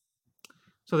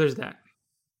so there's that.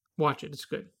 Watch it; it's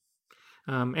good.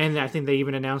 And I think they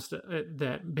even announced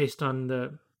that based on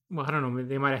I don't know,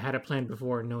 they might have had a plan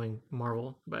before knowing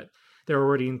Marvel, but they're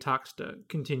already in talks to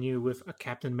continue with a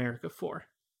Captain America 4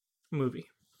 movie.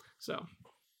 So,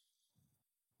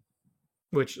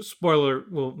 which spoiler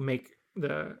will make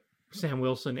the Sam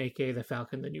Wilson, aka the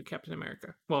Falcon, the new Captain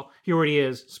America. Well, he already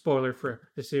is. Spoiler for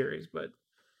the series, but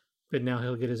now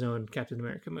he'll get his own Captain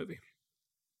America movie.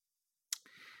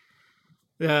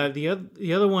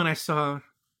 The other one I saw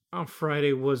on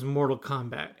Friday was Mortal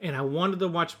Kombat, and I wanted to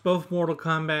watch both Mortal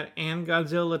Kombat and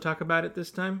Godzilla to talk about it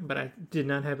this time, but I did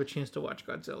not have a chance to watch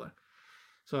Godzilla,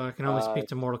 so I can only speak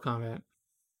to Mortal Kombat.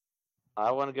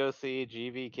 I want to go see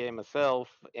GVK myself,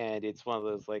 and it's one of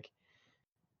those like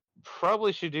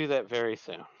probably should do that very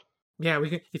soon. Yeah, we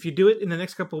can. If you do it in the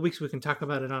next couple of weeks, we can talk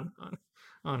about it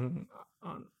on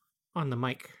the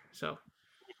mic. So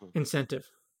incentive.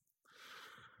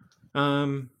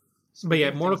 But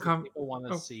yeah, Mortal Kombat. People want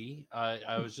to see.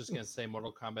 I was just gonna say,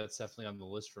 Mortal Kombat's definitely on the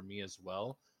list for me as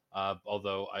well.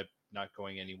 Although I'm not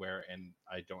going anywhere and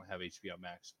I don't have HBO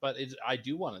Max, but I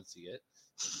do want to see it.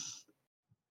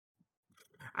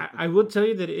 I will tell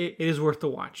you that it is worth the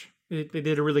watch. They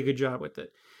did a really good job with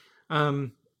it. I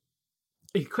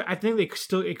think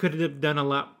it could have done a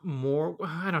lot more.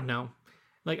 I don't know.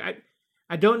 Like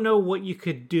I don't know what you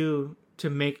could do to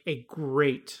make a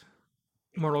great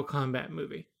Mortal Kombat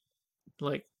movie.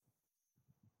 Like,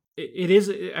 it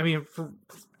is. I mean,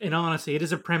 in all honesty, it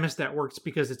is a premise that works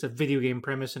because it's a video game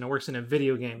premise and it works in a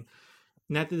video game.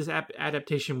 Not that this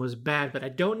adaptation was bad, but I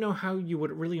don't know how you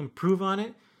would really improve on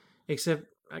it. Except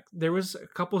like there was a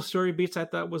couple story beats I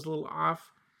thought was a little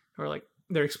off, or like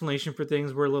their explanation for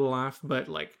things were a little off, but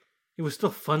like it was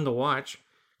still fun to watch.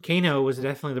 Kano was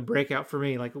definitely the breakout for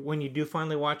me. Like when you do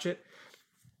finally watch it,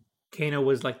 Kano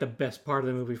was like the best part of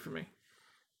the movie for me.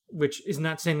 Which is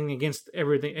not saying against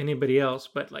everything anybody else,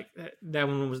 but like that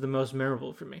one was the most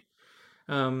memorable for me.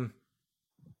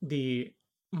 The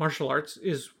martial arts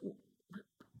is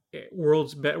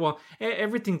world's better. Well,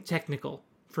 everything technical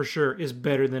for sure is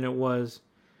better than it was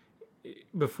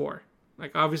before.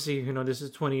 Like obviously, this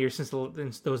is 20 years since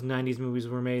those 90s movies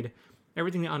were made.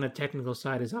 Everything on the technical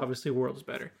side is obviously worlds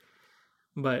better.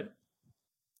 But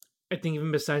I think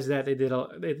even besides that, they did a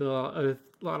lot of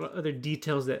other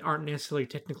details that aren't necessarily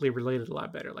technically related a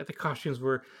lot better. Like the costumes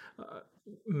were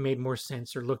made more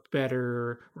sense or looked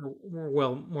better or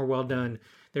more well done.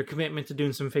 Their commitment to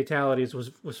doing some fatalities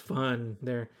was fun.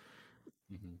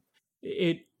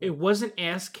 It wasn't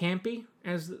as campy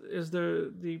as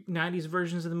the 90s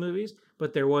versions of the movies,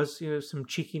 but there was some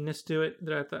cheekiness to it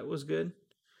that I thought was good.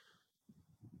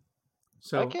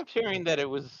 So I kept hearing that it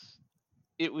was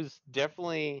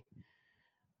definitely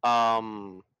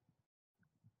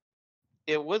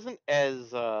it wasn't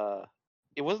as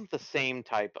it wasn't the same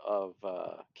type of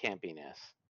campiness,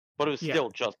 but it was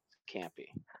still just campy.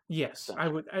 Yes, I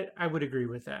would agree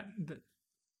with that.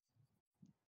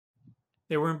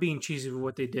 They weren't being cheesy with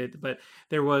what they did, but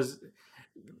there was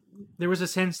a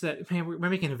sense that, man, we're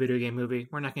making a video game movie.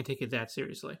 We're not going to take it that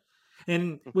seriously,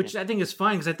 and which I think is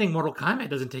fine because I think Mortal Kombat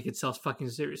doesn't take itself fucking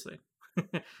seriously.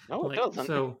 No, it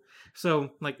doesn't.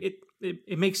 So like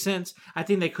it makes sense. I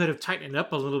think they could have tightened it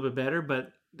up a little bit better,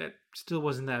 but that still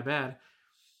wasn't that bad.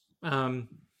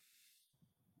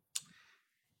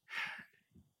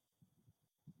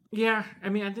 Yeah, I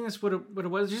mean, I think that's what it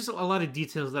was. Just a lot of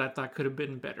details that I thought could have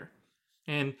been better.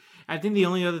 And I think the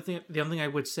only thing I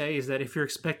would say is that if you're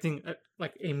expecting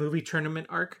a movie tournament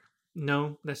arc,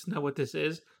 no, that's not what this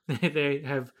is. They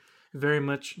have very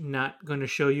much not going to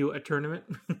show you a tournament,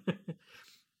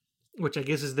 which I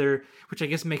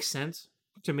guess makes sense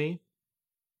to me.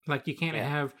 Like you can't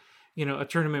have a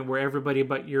tournament where everybody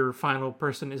but your final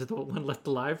person is the one left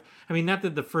alive. I mean, not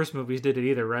that the first movies did it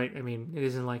either, right? I mean, it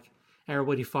isn't like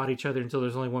everybody fought each other until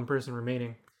there's only one person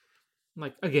remaining.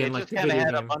 Like again, like just kind of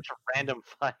had a bunch of random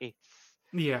fights.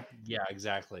 Yeah,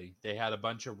 exactly. They had a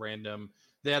bunch of random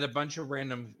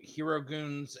hero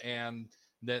goons, and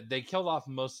they killed off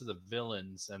most of the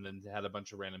villains, and then they had a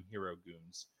bunch of random hero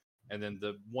goons, and then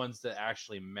the ones that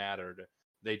actually mattered,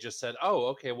 they just said, "Oh,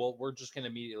 okay, well, we're just going to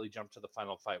immediately jump to the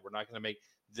final fight. We're not going to make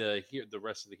the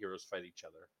rest of the heroes fight each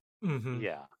other." Mm-hmm.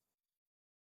 Yeah.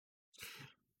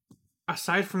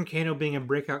 Aside from Kano being a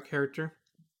breakout character,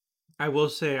 I will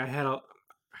say I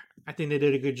think they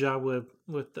did a good job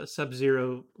with the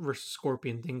Sub-Zero versus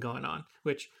Scorpion thing going on,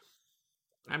 which,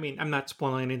 I mean, I'm not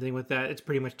spoiling anything with that. It's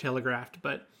pretty much telegraphed,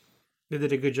 but they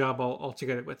did a good job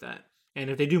altogether with that. And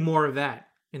if they do more of that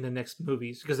in the next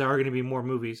movies, because there are going to be more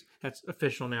movies, that's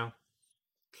official now,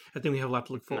 I think we have a lot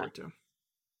to look forward to.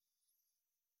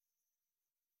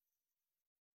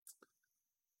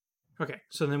 Okay,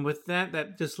 so then with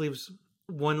that just leaves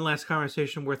one last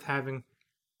conversation worth having,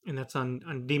 and that's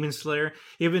on Demon Slayer.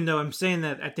 Even though I'm saying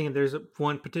that, I think there's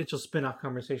one potential spin-off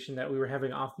conversation that we were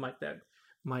having off mic that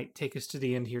might take us to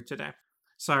the end here today.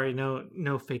 Sorry,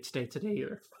 no Fate Stay today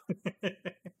either.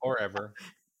 Or ever.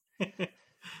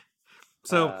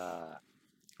 So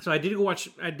I did go watch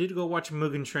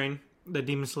Mugen Train, the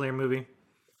Demon Slayer movie,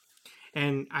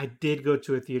 and I did go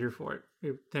to a theater for it.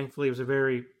 Thankfully, it was a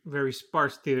very, very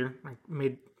sparse theater. I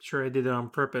made sure I did it on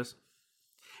purpose.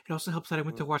 It also helps that I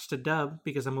went to watch the dub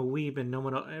because I'm a weeb and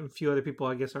and a few other people,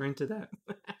 I guess, are into that.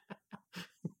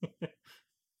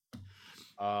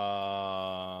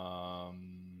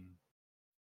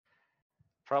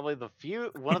 Probably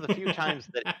one of the few times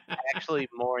that it's actually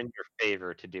more in your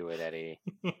favor to do it, Eddie.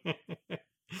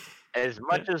 As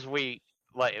much as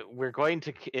we're going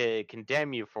to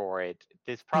condemn you for it,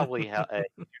 this probably you're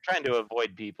trying to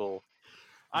avoid people.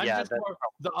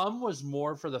 The was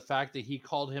more for the fact that he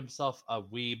called himself a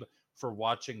weeb for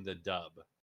watching the dub.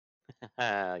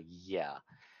 Yeah.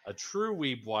 A true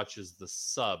weeb watches the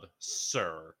sub,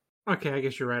 sir. Okay, I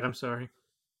guess you're right. I'm sorry.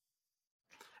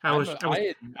 I'm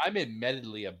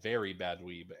admittedly a very bad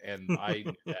weeb, and I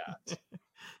knew that.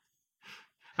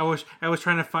 I was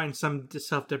trying to find some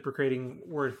self-deprecating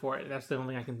word for it. That's the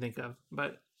only I can think of.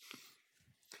 But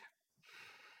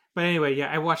anyway,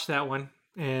 yeah, I watched that one,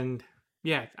 and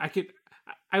yeah,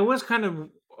 I was kind of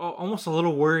almost a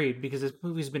little worried because this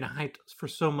movie's been hyped for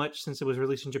so much since it was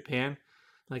released in Japan.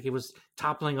 Like it was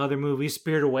toppling other movies.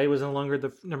 Spirited Away was no longer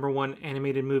the number one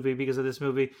animated movie because of this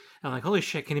movie. I'm like, holy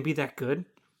shit, can it be that good?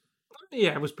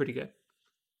 Yeah, it was pretty good.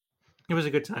 It was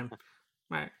a good time.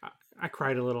 I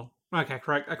cried a little. Okay, I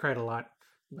cried a lot,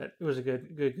 but it was a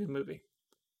good movie.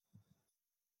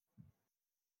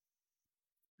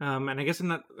 And I guess I'm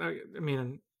not. I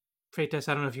mean, Fate Test.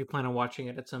 I don't know if you plan on watching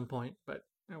it at some point, but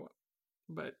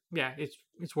yeah,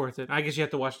 it's worth it. I guess you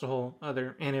have to watch the whole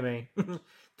other anime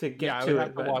to get Yeah, I to would it.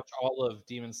 have to watch all of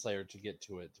Demon Slayer to get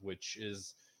to it, which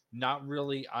is not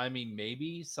really. I mean,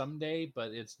 maybe someday,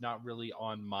 but it's not really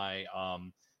on my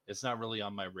It's not really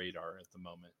on my radar at the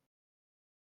moment.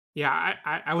 Yeah,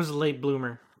 I was a late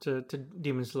bloomer to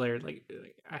Demon Slayer. Like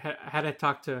I had to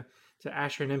talk to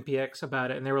Asher and MPX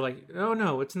about it, and they were like, "Oh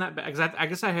no, it's not bad." 'Cause I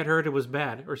guess I had heard it was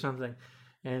bad or something,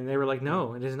 and they were like,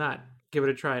 "No, it is not. Give it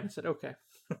a try." And I said, "Okay."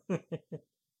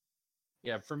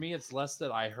 Yeah, for me, it's less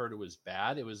that I heard it was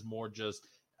bad. It was more just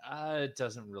it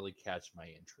doesn't really catch my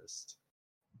interest.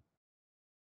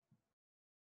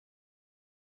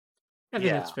 I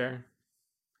think that's Yeah. fair.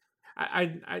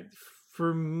 I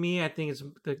for me, I think it's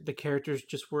the characters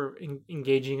just were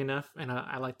engaging enough, and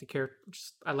I like the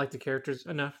characters. I like the characters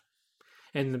enough,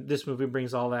 and this movie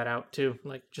brings all that out too.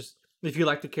 Like, just if you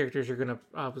like the characters, you're gonna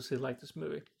obviously like this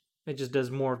movie. It just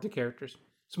does more of the characters.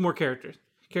 It's more characters,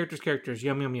 characters.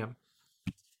 Yum yum yum.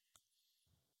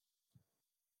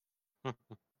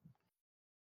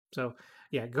 So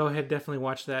yeah, go ahead, definitely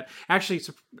watch that. Actually, it's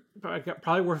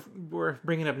probably worth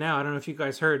bringing up now. I don't know if you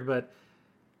guys heard, but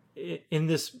in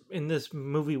this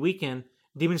movie weekend,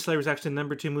 Demon Slayer was actually the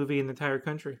number 2 movie in the entire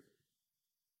country.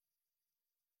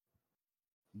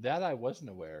 That I wasn't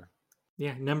aware.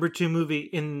 Yeah, number 2 movie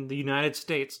in the United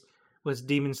States was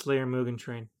Demon Slayer Mugen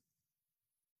Train.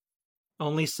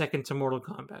 Only second to Mortal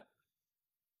Kombat.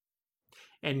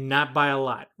 And not by a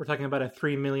lot. We're talking about a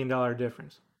 $3 million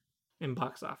difference in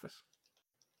box office.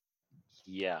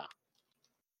 Yeah.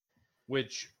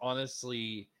 Which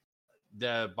honestly,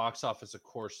 the box office, of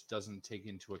course, doesn't take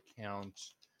into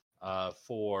account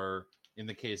for, in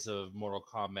the case of Mortal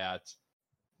Kombat,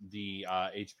 the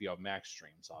HBO Max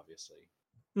streams, obviously.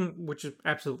 Which is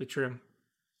absolutely true.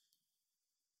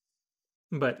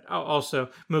 But also,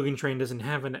 Mugen Train doesn't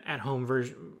have an at-home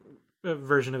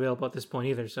version available at this point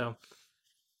either, so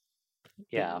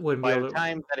Yeah. wouldn't be By the able to.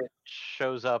 time that it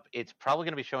shows up, it's probably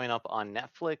going to be showing up on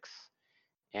Netflix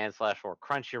and / or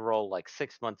Crunchyroll like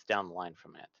 6 months down the line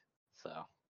from it. So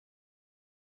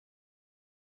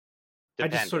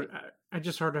depending. I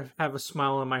just sort of have a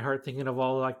smile on my heart thinking of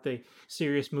all like the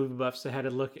serious movie buffs that had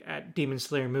to look at Demon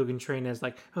Slayer Mugen Train as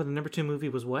like, oh, the number 2 movie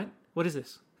was what? What is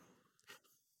this?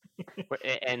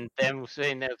 And them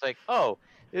saying that it's like, oh,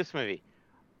 this movie.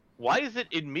 Why is it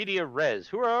in media res?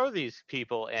 Who are these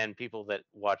people? And people that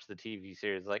watch the TV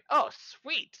series like, oh,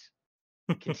 sweet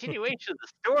continuation of the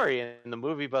story. And the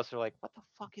movie buffs are like, what the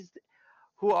fuck is this?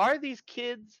 Who are these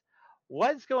kids?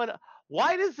 What's going on?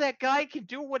 Why does that guy can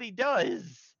do what he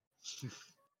does?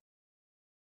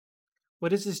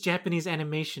 What is this Japanese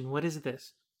animation? What is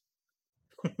this?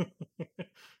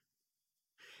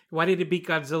 Why did it beat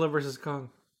Godzilla versus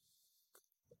Kong?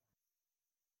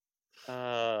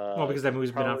 Well, because that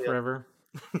movie's been out forever.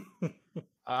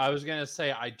 I was gonna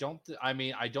say I don't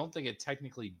think it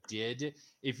technically did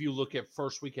if you look at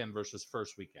first weekend versus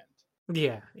first weekend.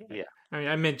 Yeah. Yeah. I mean,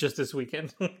 I meant just this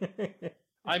weekend.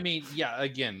 I mean, yeah.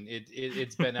 Again,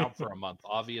 it's been out for a month.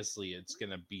 Obviously, it's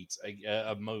gonna beat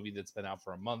a movie that's been out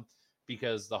for a month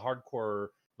because the hardcore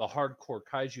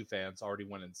kaiju fans already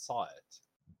went and saw it.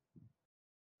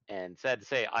 And sad to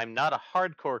say, I'm not a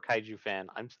hardcore kaiju fan.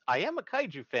 I am a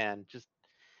kaiju fan. Just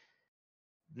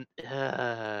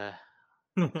I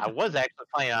was actually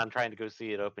planning on trying to go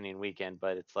see it opening weekend,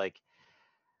 but it's like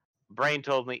brain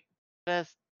told me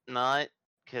best not,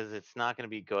 because it's not going to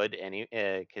be good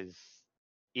because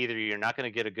either you're not going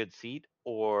to get a good seat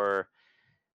or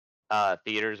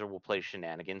theaters will play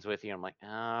shenanigans with you. I'm like,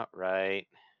 oh, right.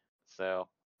 So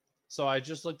I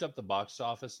just looked up the box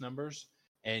office numbers,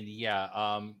 and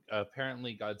yeah,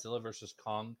 apparently Godzilla versus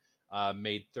Kong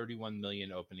made 31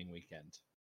 million opening weekend.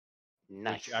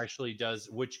 nice.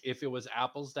 Which if it was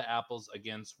apples to apples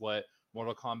against what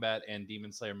Mortal Kombat and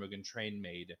Demon Slayer Mugen Train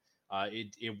made,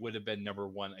 it would have been number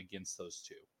 1 against those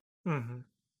two. Mm-hmm.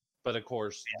 But of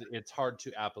course, it's hard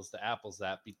to apples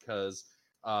that because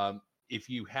if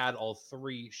you had all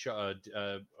three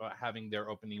having their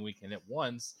opening weekend at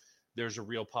once, there's a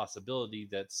real possibility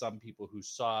that some people who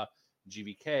saw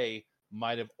GVK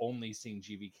might have only seen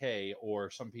GVK,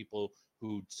 or some people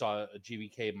who saw a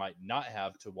GVK might not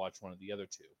have to watch one of the other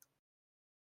two.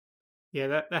 Yeah,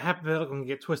 that hypothetical can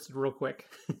get twisted real quick.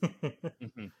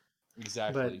 Mm-hmm.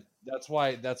 Exactly. That's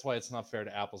why it's not fair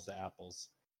to apples.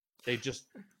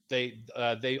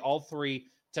 They all three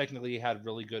technically had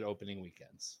really good opening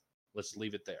weekends. Let's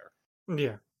leave it there.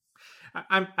 Yeah,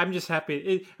 I'm just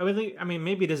happy. I mean,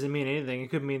 maybe it doesn't mean anything. It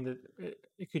could mean that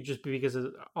it could just be because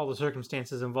of all the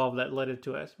circumstances involved that led it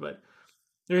to us. But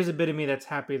there is a bit of me that's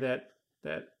happy that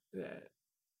an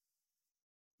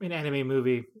anime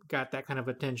movie got that kind of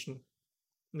attention.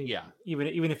 I mean, Yeah, even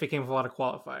if it came with a lot of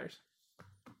qualifiers.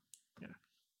 Yeah,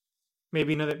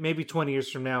 maybe 20 years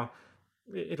from now,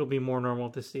 it'll be more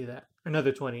normal to see that.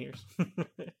 Another 20 years.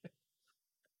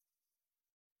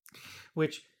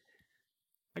 Which,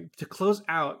 to close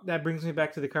out, that brings me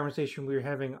back to the conversation we were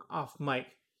having off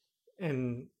mic,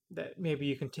 and that maybe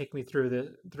you can take me through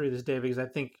this, Dave, because I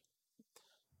think,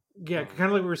 yeah, kind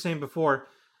of like we were saying before,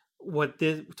 what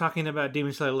this talking about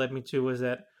Demon Slayer led me to was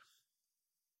that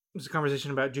it was a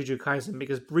conversation about Jujutsu Kaisen,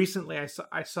 because recently I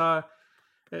saw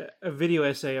a video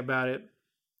essay about it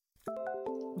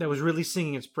that was really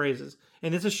singing its praises,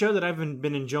 and it's a show that I've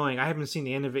been enjoying. I haven't seen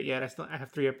the end of it yet. I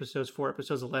have 4 episodes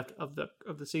left of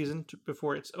the season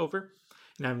before it's over,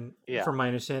 and from my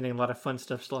understanding, a lot of fun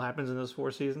stuff still happens in those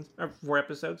 4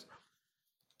 episodes.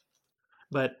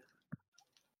 But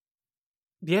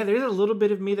yeah, there's a little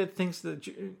bit of me that thinks that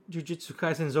Jujutsu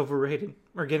Kaisen is overrated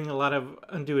or getting a lot of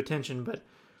undue attention, but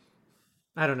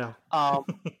I don't know.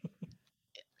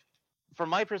 From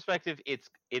my perspective, it's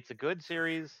a good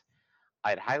series.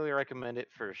 I'd highly recommend it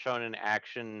for shonen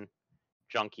action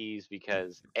junkies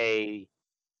because the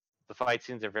fight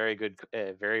scenes are very good,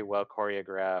 very well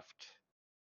choreographed,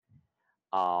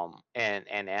 and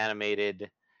animated.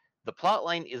 The plot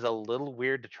line is a little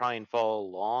weird to try and follow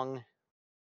along,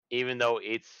 even though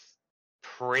it's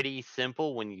pretty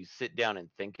simple when you sit down and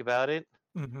think about it.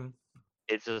 Mm-hmm.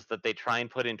 It's just that they try and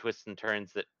put in twists and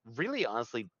turns that really,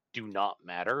 honestly, do not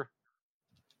matter.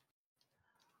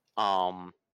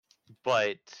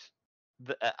 But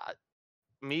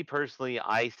me personally,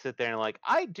 I sit there and like,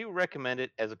 I do recommend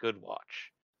it as a good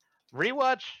watch.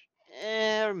 Rewatch,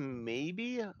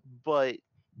 maybe, but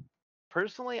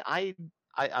personally,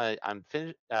 I'm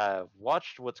finished.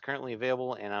 Watched what's currently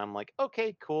available, and I'm like,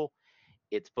 okay, cool.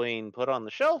 It's being put on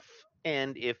the shelf,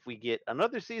 and if we get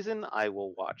another season, I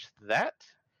will watch that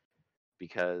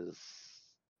because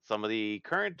some of the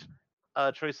current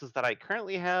choices that I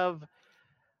currently have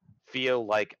feel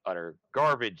like utter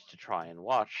garbage to try and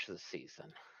watch this season.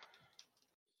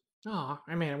 Oh,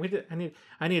 I mean,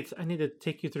 I need to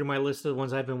take you through my list of the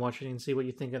ones I've been watching and see what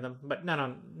you think of them, but not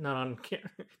on not on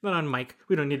mic.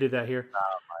 We don't need to do that here.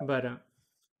 But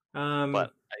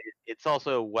it's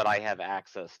also what I have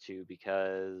access to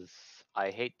because I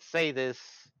hate to say this,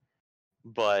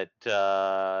 but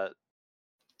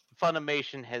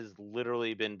Funimation has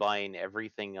literally been buying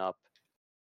everything up,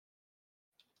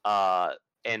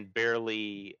 and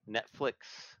barely Netflix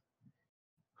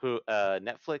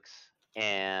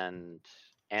and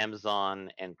Amazon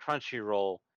and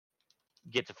Crunchyroll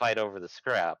get to fight over the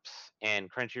scraps,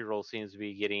 and Crunchyroll seems to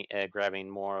be grabbing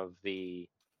more of the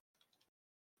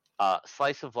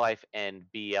slice of life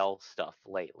and BL stuff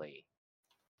lately.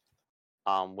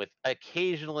 With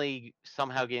occasionally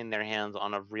somehow getting their hands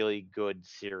on a really good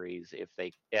series if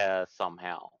they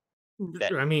somehow.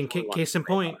 I mean, case in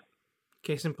point,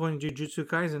 Jujutsu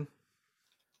Kaisen.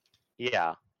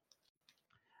 Yeah.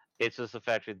 It's just the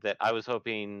fact that I was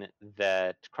hoping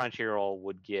that Crunchyroll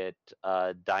would get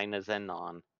Dynazen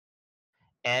on.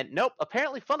 And nope,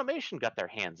 apparently Funimation got their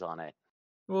hands on it.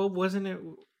 Well, wasn't it?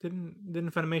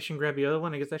 Didn't Funimation grab the other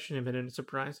one? I guess that shouldn't have been a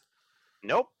surprise.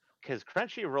 Nope, because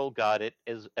Crunchyroll got it.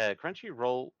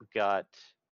 Crunchyroll got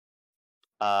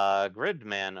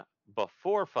Gridman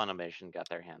before Funimation got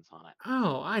their hands on it.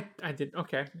 Oh, I did.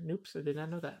 Okay, oops, I did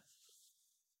not know that.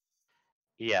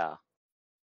 Yeah.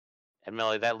 And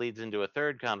Melly, that leads into a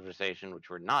third conversation, which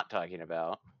we're not talking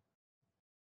about,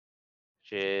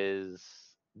 which is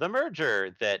the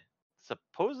merger that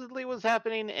supposedly was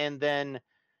happening, and then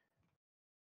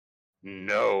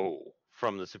no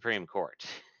from the Supreme Court.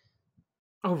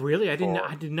 Oh, really? I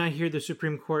did not hear the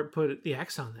Supreme Court put the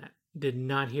X on that. Did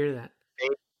not hear that. They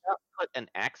did not put an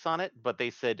X on it, but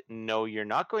they said, no, you're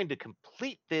not going to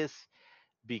complete this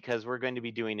because we're going to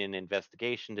be doing an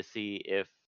investigation to see if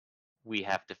we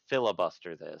have to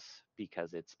filibuster this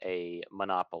because it's a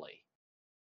monopoly.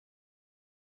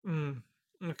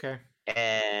 Okay.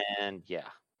 And yeah,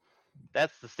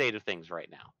 that's the state of things right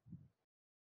now.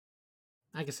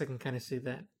 I guess I can kind of see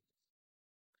that.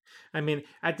 I mean,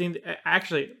 I think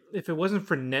actually, if it wasn't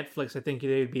for Netflix, I think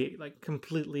they would be like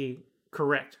completely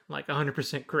correct, like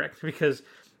 100% correct. Because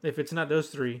if it's not those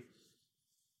three,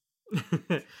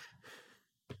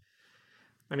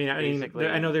 Basically,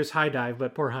 I know there's High Dive,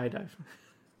 but poor High Dive.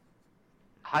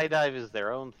 High Dive is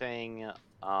their own thing.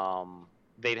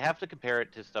 They'd have to compare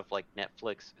it to stuff like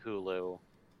Netflix, Hulu,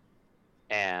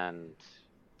 and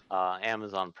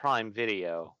Amazon Prime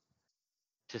Video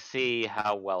to see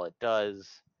how well it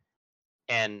does.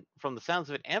 And from the sounds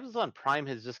of it, Amazon Prime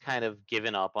has just kind of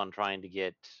given up on trying to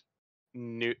get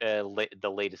the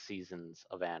latest seasons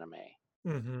of anime.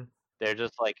 Mm-hmm. They're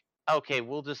just like, okay,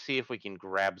 we'll just see if we can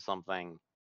grab something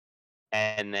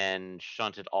and then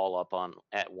shunt it all up on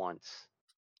at once.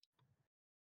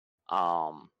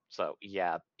 So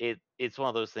yeah, it's one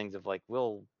of those things of like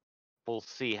we'll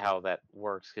see how that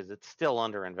works because it's still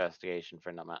under investigation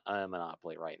for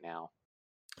Monopoly right now.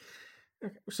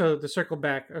 So to circle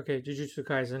back, okay, Jujutsu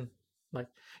Kaisen, like,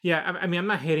 yeah, I mean, I'm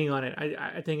not hating on it.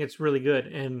 I think it's really good,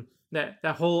 and that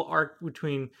whole arc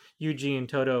between Yuji and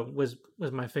Toto was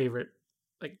my favorite.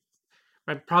 Like,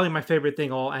 probably my favorite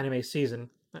thing all anime season,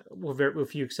 with a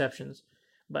few exceptions.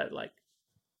 But like,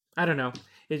 I don't know,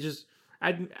 it just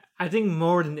I think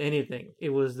more than anything, it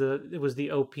was the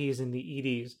OPs and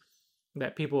the EDs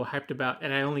that people were hyped about,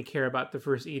 and I only care about the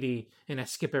first ED, and I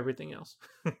skip everything else.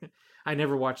 I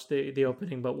never watched the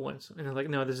opening but once, and I'm like,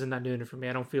 no, this is not doing it for me.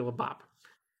 I don't feel a bop.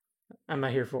 I'm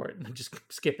not here for it. Just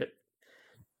skip it.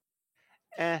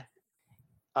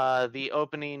 The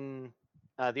opening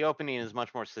is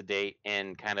much more sedate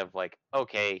and kind of like,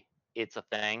 okay, it's a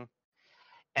thing,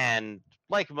 and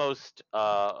like most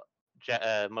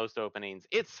openings,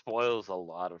 it spoils a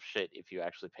lot of shit if you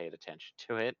actually paid attention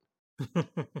to it.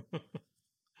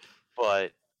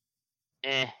 But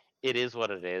it is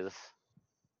what it is.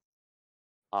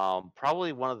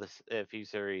 Probably one of the few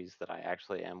series that I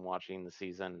actually am watching this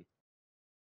season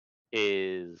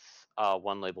is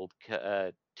one labeled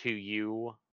 "To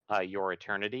You, Your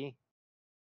Eternity,"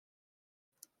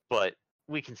 but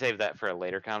we can save that for a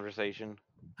later conversation.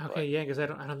 Okay, yeah, because I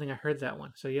don't think I heard that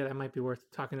one. So yeah, that might be worth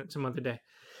talking some other day.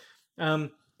 Yeah.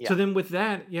 So then with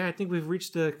that, yeah, I think we've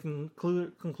reached the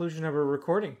conclusion of our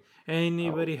recording.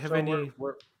 Anybody have any?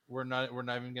 We're not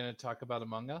even going to talk about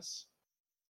Among Us.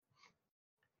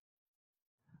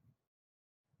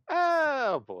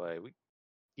 Oh boy,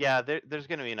 there's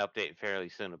going to be an update fairly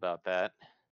soon about that.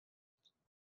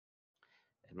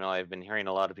 And I've been hearing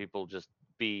a lot of people just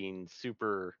being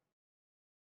super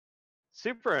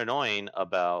annoying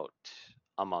about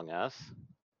Among Us.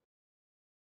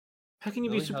 How can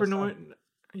you be super annoying?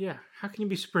 Yeah, how can you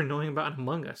be super annoying about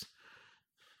Among Us?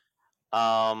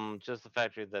 Just the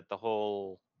fact that the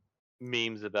whole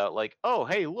memes about like, oh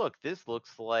hey, look, this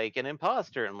looks like an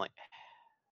imposter. I'm like,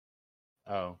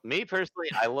 oh, me personally,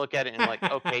 I look at it and I'm like,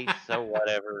 okay, so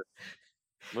whatever.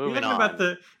 Moving on.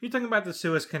 You're talking about the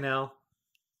Suez Canal.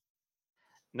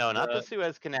 No, not the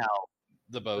Suez Canal.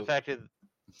 The boat. The fact is,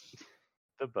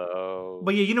 the boat.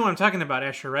 But yeah, you know what I'm talking about,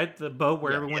 Escher, right? The boat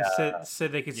where everyone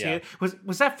said they could see it.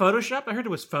 Was that photoshopped? I heard it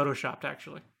was photoshopped,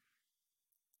 actually.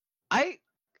 I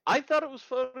thought it was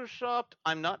photoshopped.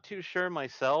 I'm not too sure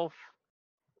myself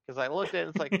because I looked at it.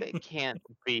 It's like they can't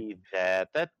be that.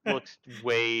 That looks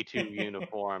way too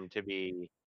uniform to be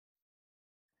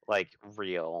like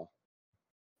real.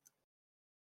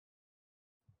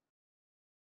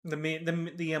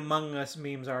 The Among Us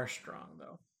memes are strong,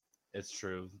 though. It's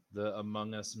true. The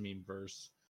Among Us meme verse.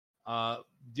 The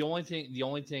only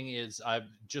thing is, I've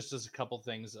just as a couple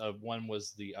things. One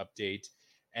was the update,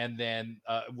 and then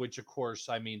which of course,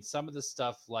 I mean, some of the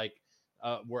stuff like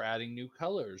we're adding new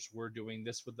colors, we're doing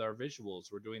this with our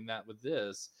visuals, we're doing that with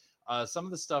this. Some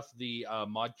of the stuff the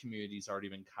mod community's already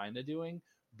been kind of doing,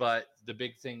 but the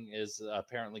big thing is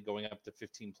apparently going up to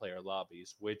 15-player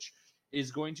lobbies, which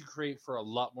is going to create for a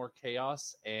lot more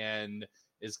chaos and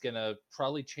is going to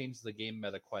probably change the game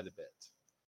meta quite a bit.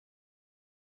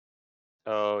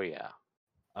 Oh, yeah.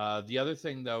 The other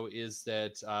thing, though, is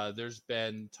that there's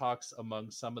been talks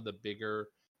among some of the bigger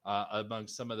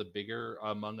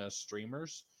Among Us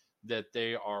streamers that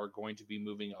they are going to be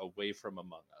moving away from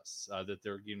Among Us, that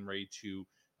they're getting ready to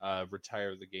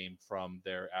retire the game from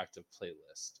their active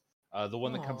playlist. The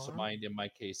one that comes to mind in my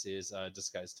case is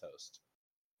Disguised Toast.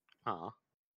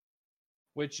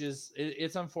 Which is,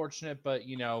 it's unfortunate, but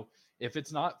you know, if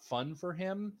it's not fun for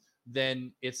him,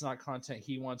 then it's not content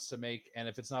he wants to make, and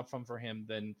if it's not fun for him,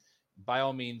 then by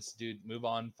all means, dude, move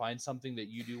on, find something that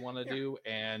you do want to do,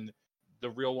 and the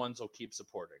real ones will keep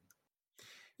supporting.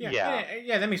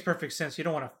 Yeah, that makes perfect sense. You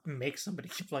don't want to make somebody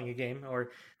keep playing a game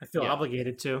or feel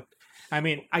obligated to. I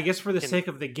mean, I guess for the sake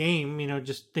of the game,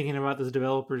 just thinking about those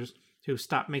developers who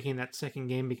stopped making that second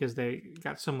game because they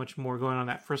got so much more going on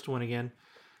that first one again.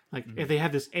 Like, if they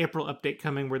had this April update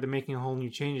coming where they're making a whole new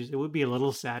changes, it would be a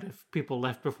little sad if people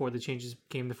left before the changes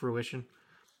came to fruition.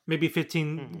 Maybe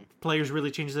 15 players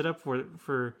really changes it up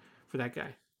for that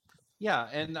guy. Yeah,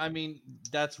 and I mean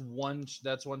that's one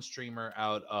streamer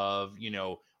out of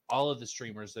all of the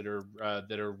streamers that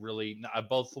are really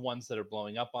both the ones that are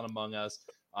blowing up on Among Us,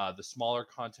 the smaller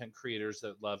content creators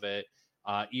that love it,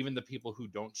 even the people who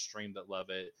don't stream that love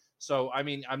it. So I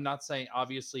mean, I'm not saying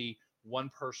obviously one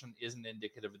person isn't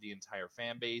indicative of the entire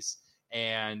fan base,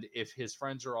 and if his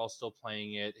friends are all still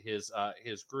playing it, his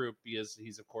group, because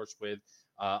he's of course with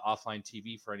Offline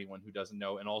TV for anyone who doesn't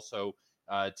know, and also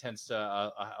tends to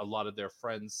a lot of their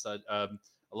friends, a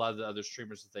lot of the other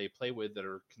streamers that they play with that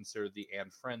are considered the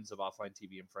and friends of Offline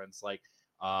TV and friends, like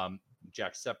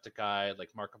Jacksepticeye, like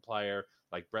Markiplier,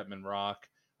 like Bretman Rock,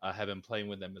 have been playing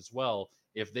with them as well.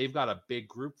 If they've got a big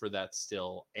group for that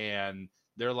still, and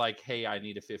they're like, hey, I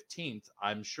need a 15th,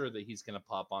 I'm sure that he's going to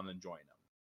pop on and join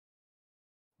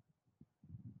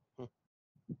them.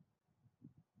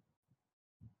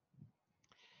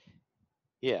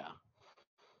 Yeah.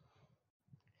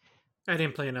 I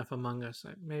didn't play enough Among Us.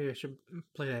 Maybe I should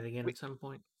play that again at some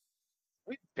point.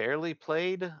 We barely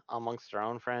played amongst our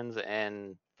own friends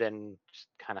and then just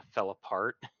kind of fell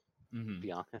apart, to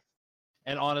be honest.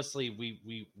 And honestly,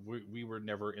 we were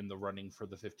never in the running for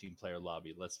the 15-player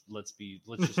lobby. Let's just be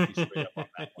straight up on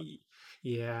that one.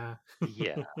 Yeah.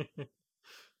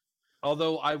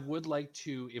 Although I would like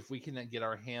to, if we can get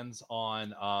our hands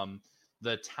on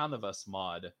the Town of Us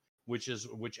mod, which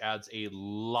adds a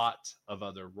lot of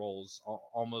other roles,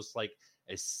 almost like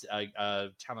a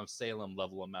Town of Salem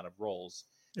level amount of roles.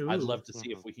 Ooh. I'd love to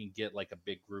see if we can get like a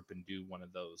big group and do one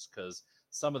of those, because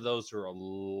some of those are a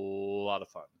lot of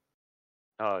fun.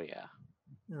 Oh yeah.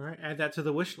 All right, add that to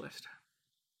the wish list.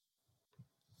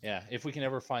 Yeah, if we can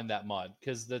ever find that mod,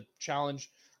 because the challenge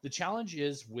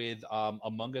is with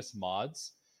Among Us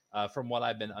mods, from what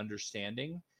I've been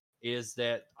understanding, is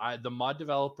that the mod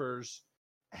developers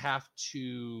have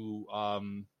to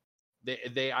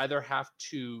they either have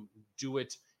to do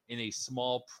it in a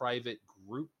small private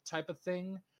group type of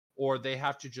thing, or they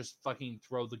have to just fucking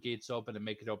throw the gates open and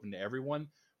make it open to everyone.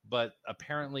 But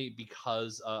apparently,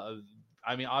 because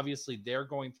obviously they're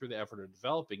going through the effort of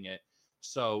developing it,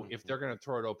 so if they're going to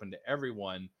throw it open to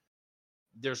everyone,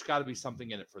 there's got to be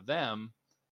something in it for them,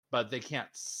 but they can't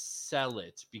sell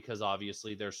it because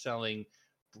obviously they're selling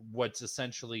what's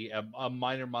essentially a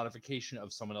minor modification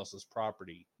of someone else's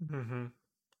property.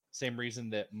 Same reason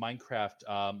that Minecraft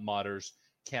modders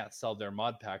can't sell their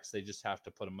mod packs. They just have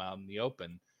to put them out in the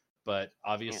open. But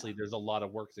obviously there's a lot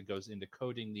of work that goes into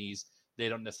coding these. They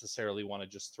don't necessarily want to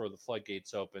just throw the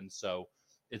floodgates open. So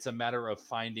it's a matter of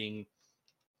finding,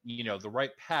 the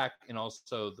right pack, and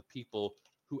also the people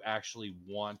who actually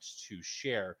want to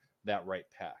share that right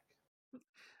pack.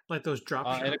 Like those drop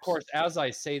shops. And of course, as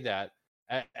I say that,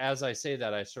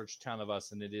 I searched Town of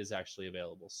Us, and it is actually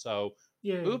available. So,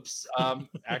 yay. Oops.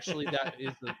 Actually,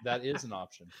 that is an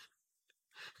option.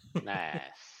 Nice.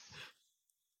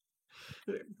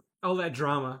 All that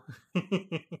drama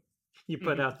you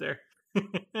put out there.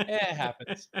 It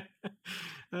happens.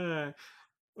 All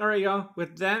right, y'all.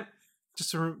 With that, just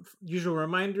some usual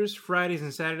reminders. Fridays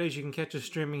and Saturdays, you can catch us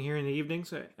streaming here in the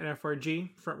evenings at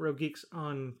FRG, Front Row Geeks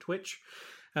on Twitch.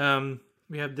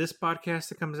 We have this podcast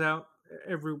that comes out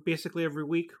basically every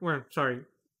week.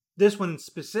 This one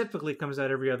specifically comes out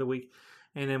every other week.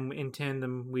 And then in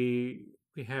tandem, we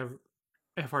have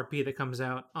FRP that comes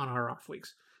out on our off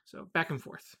weeks. So back and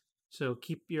forth. So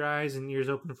keep your eyes and ears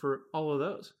open for all of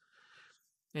those.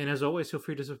 And as always, feel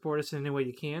free to support us in any way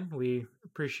you can. We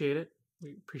appreciate it.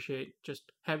 We appreciate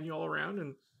just having you all around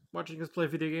and watching us play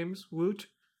video games. Woot.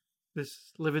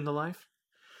 This living the life.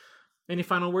 Any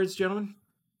final words, gentlemen?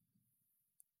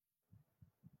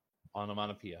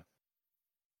 Onomatopoeia.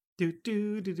 Do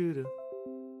do do do do.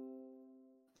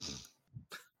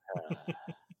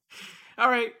 All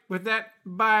right. With that,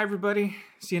 bye everybody.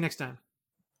 See you next time.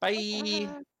 Bye.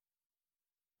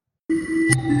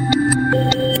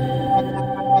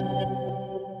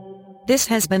 This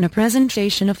has been a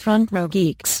presentation of Front Row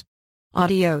Geeks.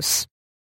 Adios.